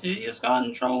 his videos got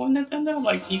in trouble with Nintendo?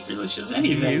 Like, he really shows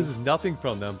anything. He uses nothing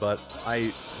from them, but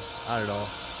I don't know.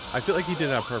 I feel like he did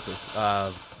it on purpose.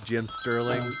 Jim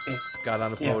Sterling got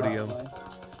on a podium.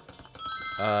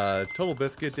 Total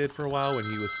Biscuit did for a while when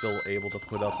he was still able to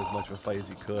put up as much of a fight as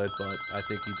he could, but I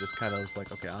think he just kind of was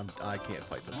like, okay, I can't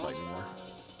fight this fight anymore.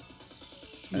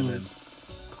 And then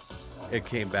it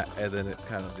came back, and then it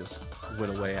kind of just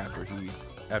went away after he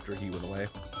went away,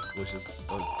 which is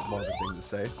more of a thing to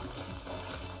say.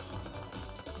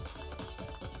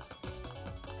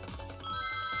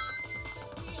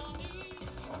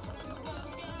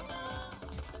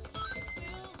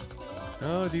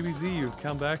 Oh, DBZ, you've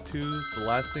come back to the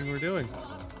last thing we're doing.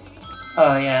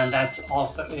 Oh yeah, and that's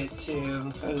also it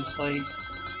too. It was like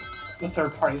the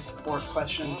third-party support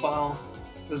question as well.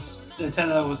 Because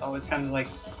Nintendo was always kind of like,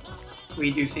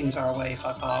 we do things our way,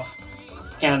 fuck off.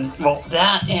 And, well,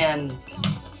 that and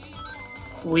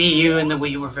Wii U and the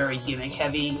Wii U were very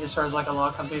gimmick-heavy as far as like a lot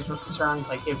of companies were concerned.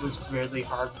 Like, it was really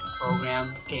hard to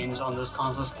program games on those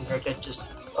consoles compared to just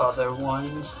other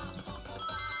ones.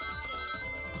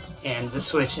 And the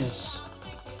Switch is...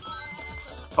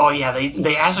 Oh yeah,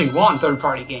 they actually want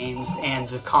third-party games, and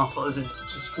the console isn't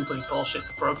just complete bullshit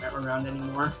to program around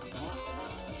anymore.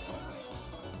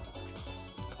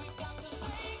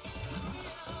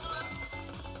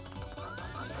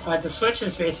 But the Switch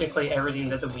is basically everything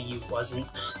that the Wii U wasn't.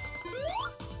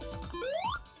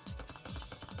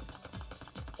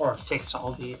 Or fixed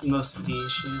most of the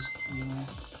issues,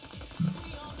 anyways.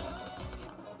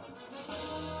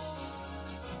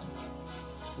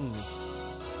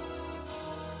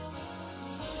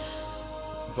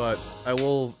 But I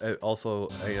will also,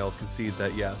 concede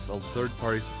that yes, a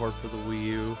third-party support for the Wii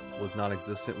U was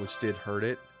non-existent, which did hurt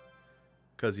it.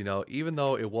 Because, even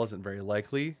though it wasn't very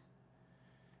likely,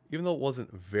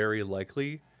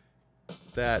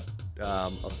 that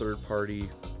a third party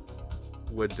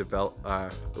would develop,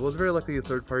 it was very likely a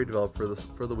third party developed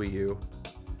for the Wii U,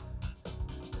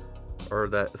 or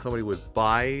that somebody would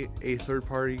buy a third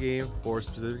party game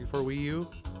specifically for Wii U.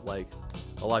 Like,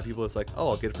 a lot of people, it's like, oh,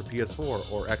 I'll get it for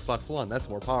PS4 or Xbox One. That's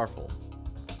more powerful.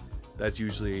 That's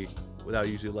usually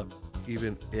left,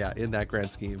 in that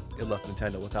grand scheme, it left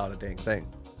Nintendo without a dang thing.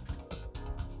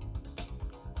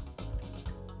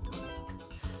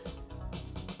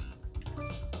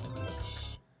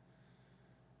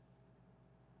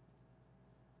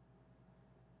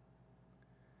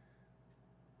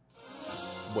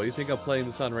 What do you think I'm playing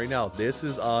this on right now? This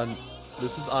is on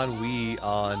Wii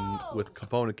with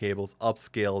component cables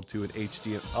upscaled to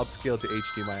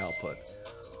HDMI output.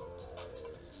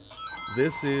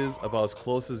 This is about as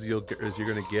close as you're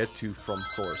gonna get to from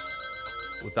source,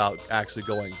 without actually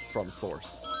going from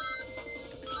source.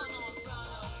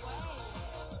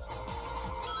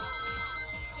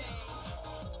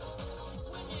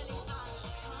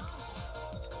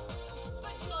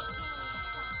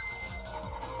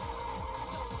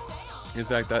 In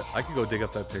fact, I could go dig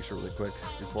up that picture really quick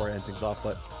before I end things off,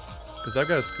 but because I've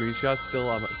got a screenshot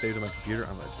still saved on my computer,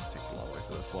 I'm gonna just take the long way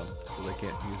for this one, so they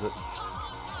can't use it.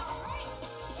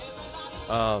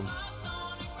 I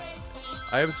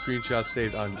have a screenshot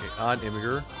saved on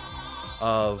Imgur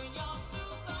of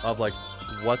like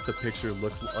what the picture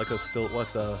looked like, what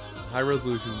the high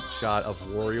resolution shot of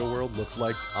Wario World looked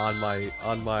like on my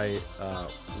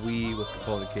Wii with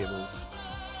component cables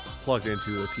plugged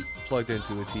into a TV, plugged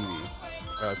into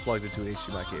an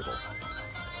HDMI cable.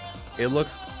 It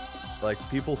looks like,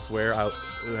 people swear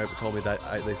told me that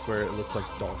they swear it looks like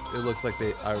Dolphin. It looks like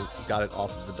I got it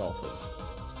off of the Dolphin.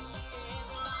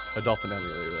 A Dolphin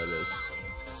emulator, that is.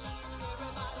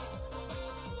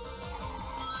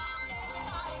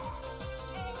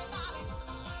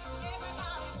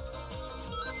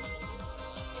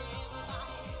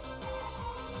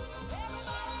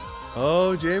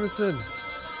 Oh, Jameson,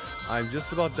 I'm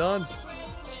just about done.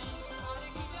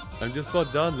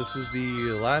 This is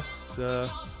the last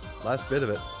bit of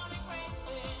it.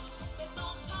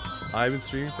 I've been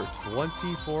streaming for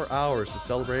 24 hours to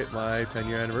celebrate my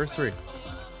 10-year anniversary.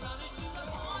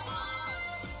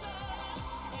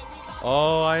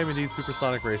 Oh, I am indeed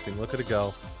Supersonic Racing. Look at it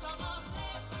go.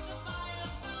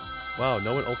 Wow,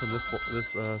 no one opened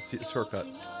this shortcut.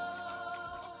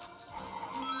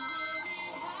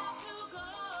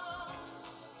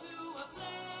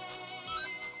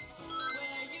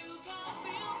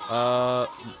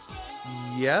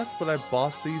 Yes, but I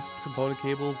bought these component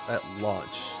cables at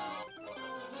launch.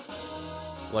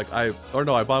 Like I bought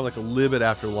them like a little bit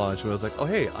after launch when I was like, oh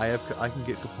hey, I can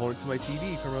get component to my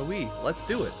TV for my Wii. Let's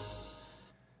do it.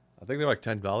 I think they're like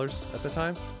 $10 at the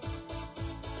time.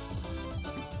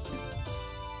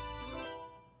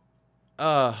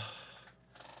 But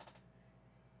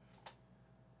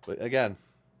again,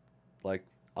 like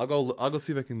I'll go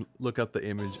see if I can look up the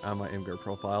image on my Imgur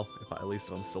profile at least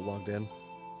if I'm still logged in.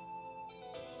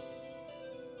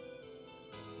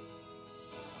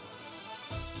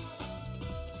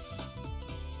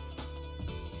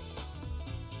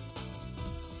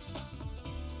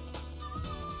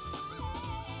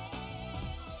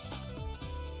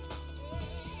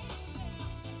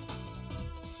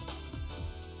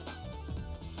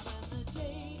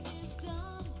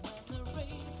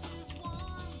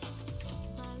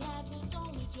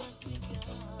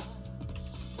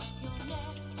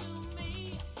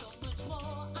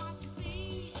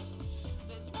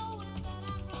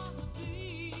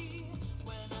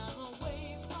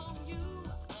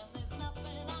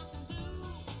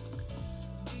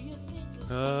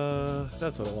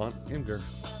 That's what I want. Imgur.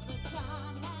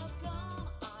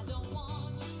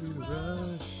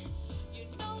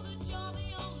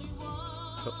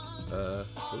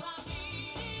 Oops.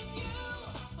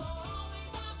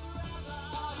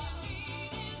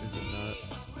 Is it not?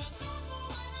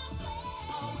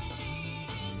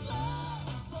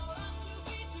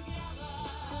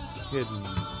 Hidden.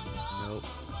 Nope.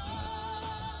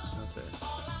 Not there.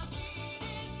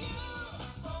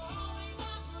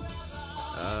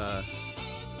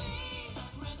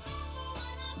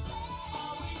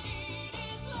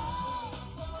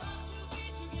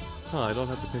 Huh, I don't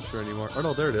have the picture anymore. Oh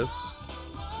no, there it is.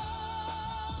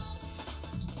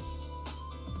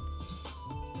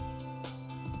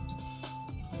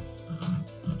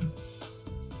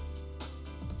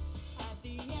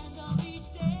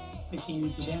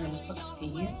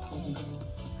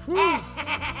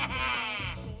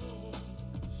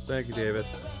 Thank you, David.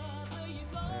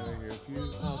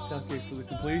 Oh, cupcakes for the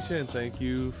completion. Thank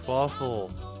you,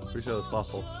 Fawful. Appreciate this,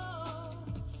 Fawful.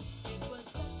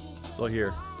 So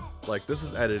here, like this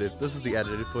is edited. This is the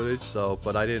edited footage. So,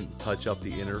 but I didn't touch up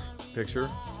the inner picture.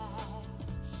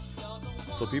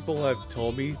 So people have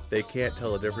told me they can't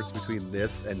tell the difference between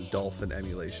this and Dolphin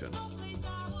emulation.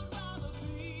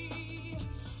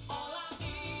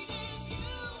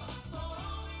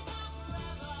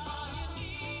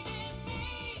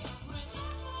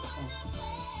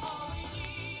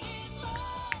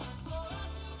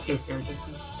 Is there a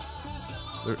difference?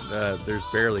 There's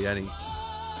barely any.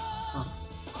 Huh.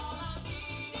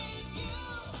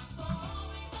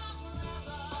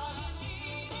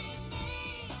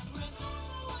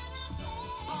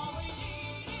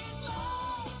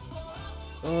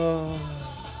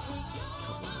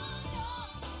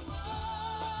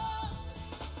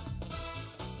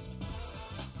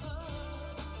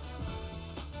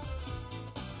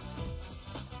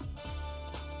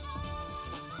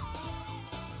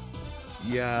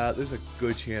 Yeah, there's a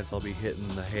good chance I'll be hitting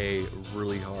the hay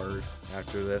really hard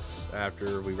after this,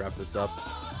 after we wrap this up.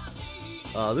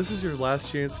 This is your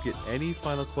last chance to get any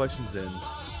final questions in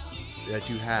that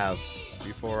you have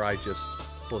before I just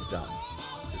close down.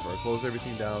 Before I close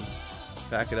everything down,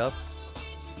 pack it up,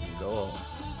 and go home.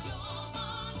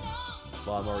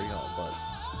 Well, I'm already home,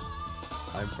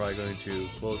 but I'm probably going to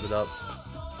close it up,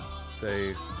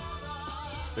 say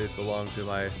so long to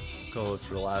my co-host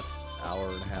for the last hour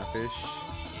and a half-ish,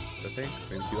 I think,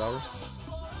 maybe 2 hours.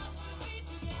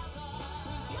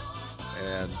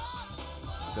 And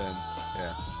then,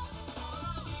 yeah.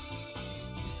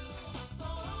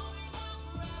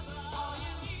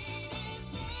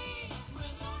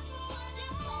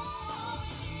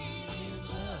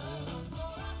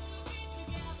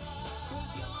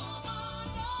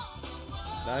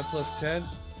 Nine plus 10,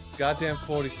 goddamn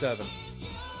 47.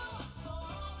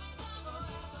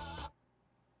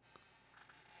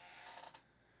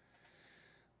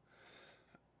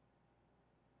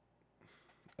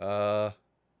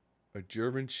 A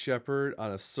German Shepherd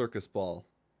on a circus ball.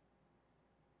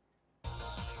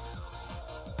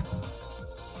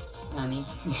 Nani?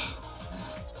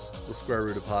 The square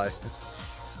root of pi.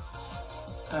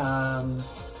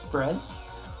 Bread?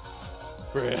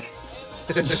 Bruh.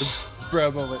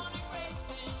 Bruh moment.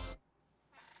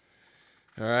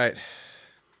 All right.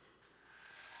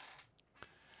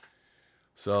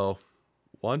 So,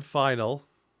 one final.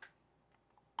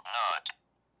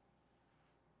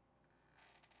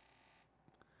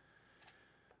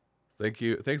 Thank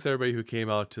you. Thanks everybody who came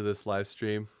out to this live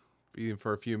stream, even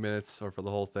for a few minutes or for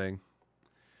the whole thing.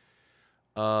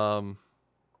 I'm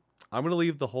gonna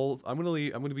leave the whole. I'm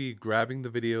gonna be grabbing the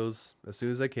videos as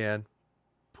soon as I can.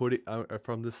 Put it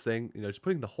from this thing. You know, just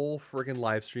putting the whole friggin'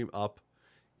 live stream up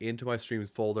into my streams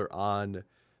folder on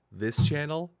this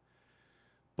channel.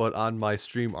 But on my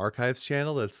stream archives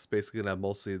channel, that's basically gonna have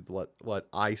mostly what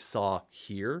I saw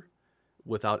here,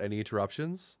 without any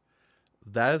interruptions.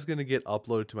 That is gonna get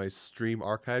uploaded to my stream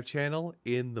archive channel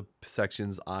in the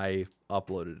sections I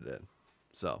uploaded it in.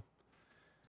 So